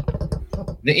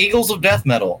 The Eagles of death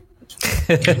metal.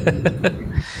 How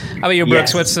about you,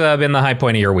 Brooks? Yes. What's been the high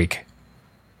point of your week?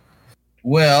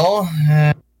 Well,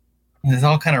 this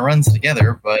all kind of runs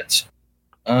together, but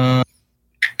I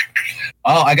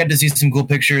got to see some cool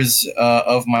pictures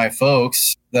of my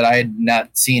folks that I had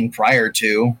not seen prior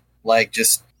to. Like,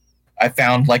 I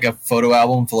found like a photo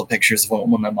album full of pictures of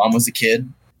when my mom was a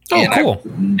kid. Oh, and cool.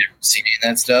 I've never seen any of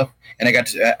that stuff. And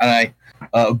I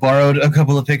borrowed a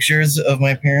couple of pictures of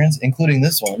my parents, including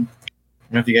this one. I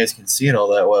don't know if you guys can see it all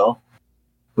that well,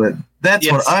 but that's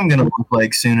what I'm going to look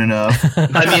like soon enough.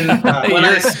 I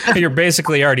mean, You're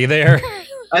basically already there.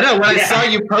 I know. When I saw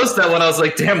you post that one, I was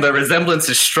like, damn, the resemblance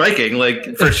is striking.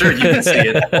 Like, for sure, you can see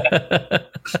it.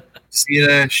 See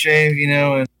the shave,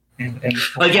 and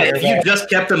like, yeah, if you just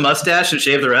kept the mustache and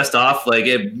shaved the rest off, like,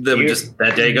 that would just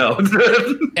that day go.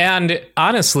 And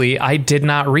honestly, I did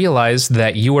not realize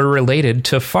that you were related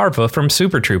to Farva from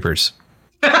Super Troopers.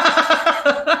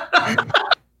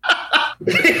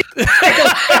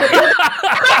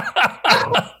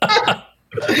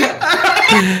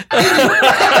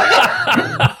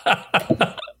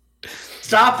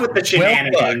 Stop with the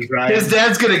shenanigans, right? His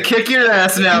dad's gonna kick your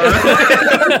ass now.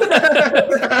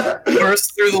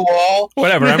 Burst through the wall.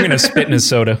 Whatever. I'm gonna spit in his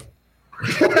soda.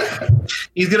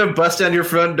 He's gonna bust down your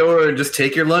front door and just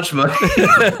take your lunch money.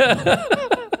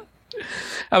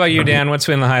 How about you, Dan? What's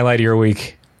been the highlight of your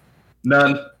week?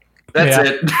 None. That's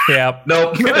it. Yeah.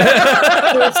 Nope.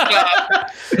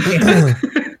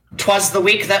 'Twas the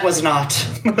week that was not.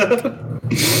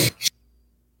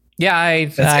 Yeah,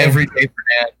 That's every day for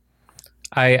Dan.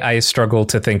 I struggle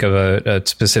to think of a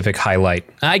specific highlight.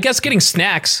 I guess getting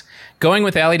snacks. Going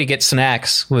with Allie to get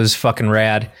snacks was fucking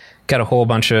rad. Got a whole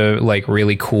bunch of like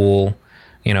really cool,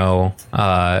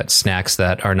 snacks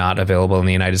that are not available in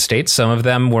the United States. Some of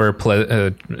them were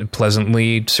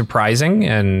pleasantly surprising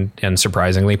and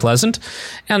surprisingly pleasant,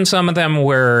 and some of them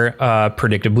were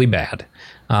predictably bad.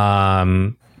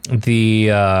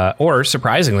 Or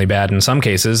surprisingly bad in some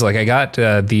cases. Like I got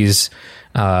these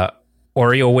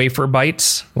Oreo wafer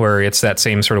bites, where it's that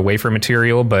same sort of wafer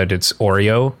material, but it's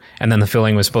Oreo, and then the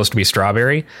filling was supposed to be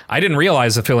strawberry. I didn't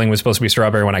realize the filling was supposed to be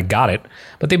strawberry when I got it,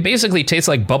 but they basically taste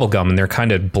like bubblegum, and they're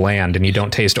kind of bland, and you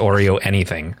don't taste Oreo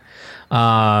anything.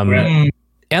 And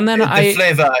then the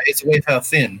flavor is wafer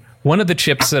thin. One of the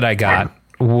chips that I got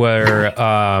were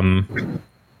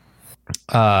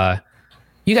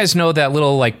you guys know that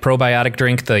little like probiotic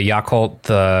drink, the Yakult,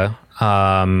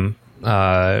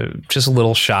 just a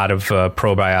little shot of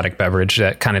probiotic beverage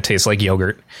that kind of tastes like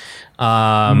yogurt.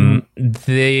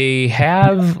 They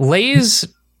have Lay's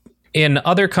in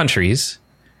other countries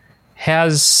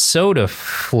has soda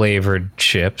flavored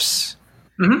chips.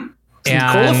 Mm-hmm.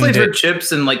 Cola flavored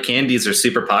chips and like candies are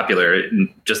super popular,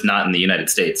 just not in the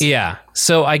United States. Yeah.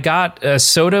 So I got a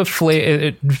soda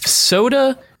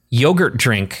yogurt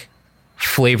drink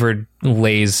flavored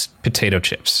Lay's potato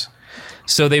chips.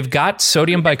 So they've got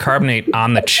sodium bicarbonate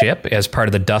on the chip as part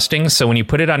of the dusting. So when you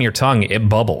put it on your tongue, it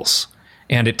bubbles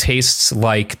and it tastes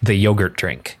like the yogurt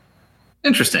drink.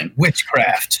 Interesting.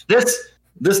 Witchcraft.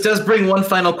 This does bring one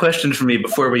final question for me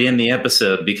before we end the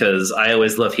episode, because I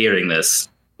always love hearing this.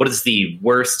 What is the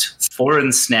worst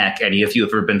foreign snack any of you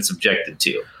have ever been subjected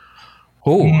to?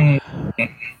 Oh,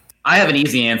 I have an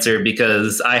easy answer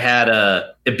because I had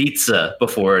a Ibiza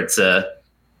before. It's a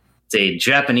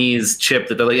Japanese chip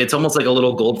that it's almost like a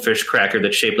little goldfish cracker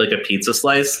that's shaped like a pizza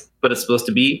slice, but it's supposed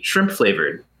to be shrimp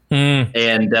flavored. And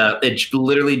it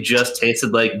literally just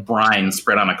tasted like brine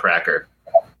spread on a cracker.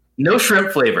 No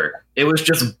shrimp flavor. It was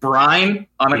just brine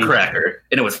on a cracker,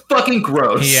 and it was fucking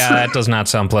gross. Yeah, that does not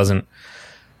sound pleasant.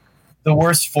 The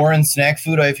worst foreign snack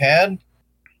food I've had?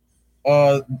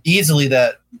 Easily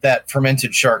that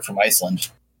fermented shark from Iceland.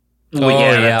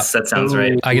 That sounds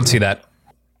right. I can see that.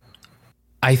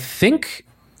 I think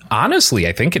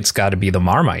it's got to be the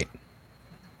Marmite.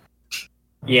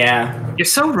 Yeah. You're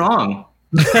so wrong.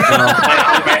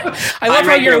 I love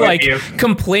how you're like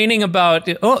complaining about,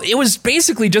 it was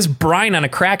basically just brine on a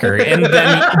cracker, and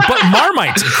then but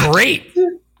Marmite's great.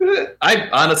 But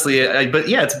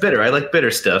yeah, it's bitter. I like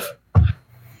bitter stuff.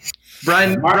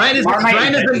 Brine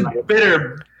isn't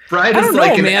bitter. Brine is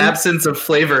like an absence of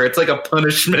flavor. It's like a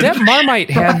punishment. That Marmite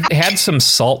had some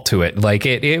salt to it. Like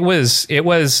it was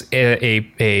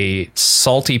a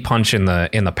salty punch in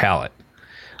the palate.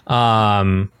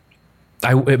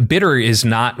 Bitter is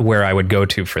not where I would go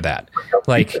to for that.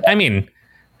 Like, I mean,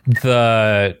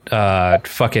 the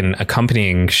fucking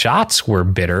accompanying shots were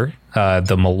bitter.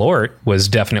 The Malort was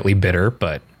definitely bitter,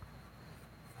 but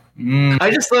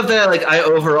I just love that. Like, I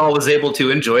overall was able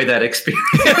to enjoy that experience.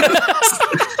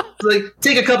 Like,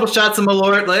 take a couple shots of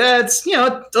Malort. Like, it's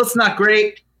it's not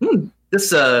great.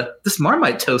 This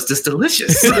Marmite toast is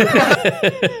delicious.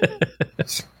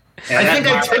 I think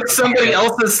I took somebody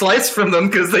else's slice from them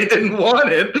because they didn't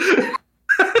want it.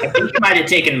 I think you might have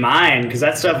taken mine because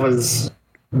that stuff was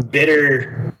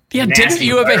bitter. Yeah, didn't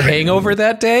you have a hangover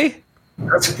that day?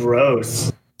 That's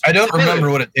gross. I don't remember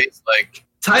what it tastes like.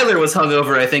 Tyler was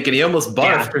hungover, I think, and he almost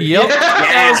barfed. Yeah. Yep,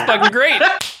 that was fucking great.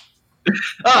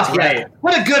 Oh, right.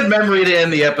 What a good memory to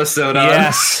end the episode on.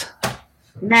 Yes.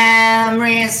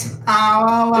 Memories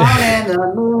all alone in the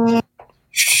moon.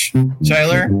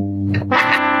 Tyler,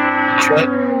 shut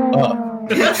up.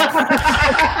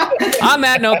 On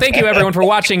that note, thank you everyone for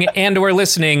watching and/or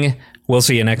listening. We'll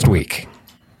see you next week.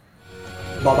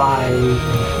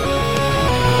 Bye-bye.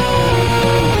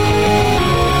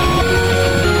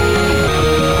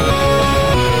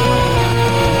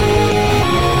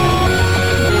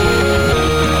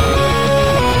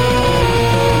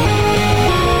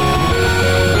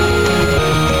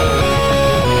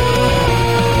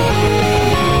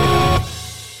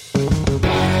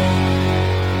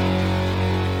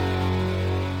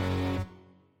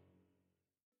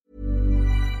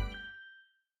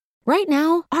 Right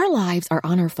now, our lives are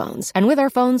on our phones. And with our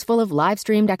phones full of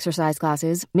live-streamed exercise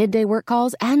classes, midday work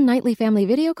calls, and nightly family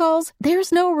video calls,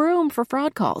 there's no room for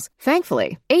fraud calls.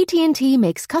 Thankfully, AT&T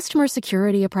makes customer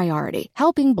security a priority,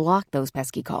 helping block those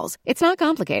pesky calls. It's not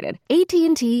complicated.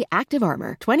 AT&T Active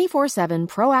Armor, 24/7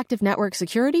 proactive network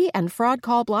security and fraud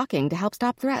call blocking to help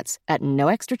stop threats at no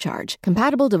extra charge.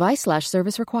 Compatible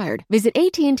device/service required. Visit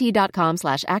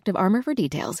AT&T.com/Active Armor for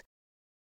details.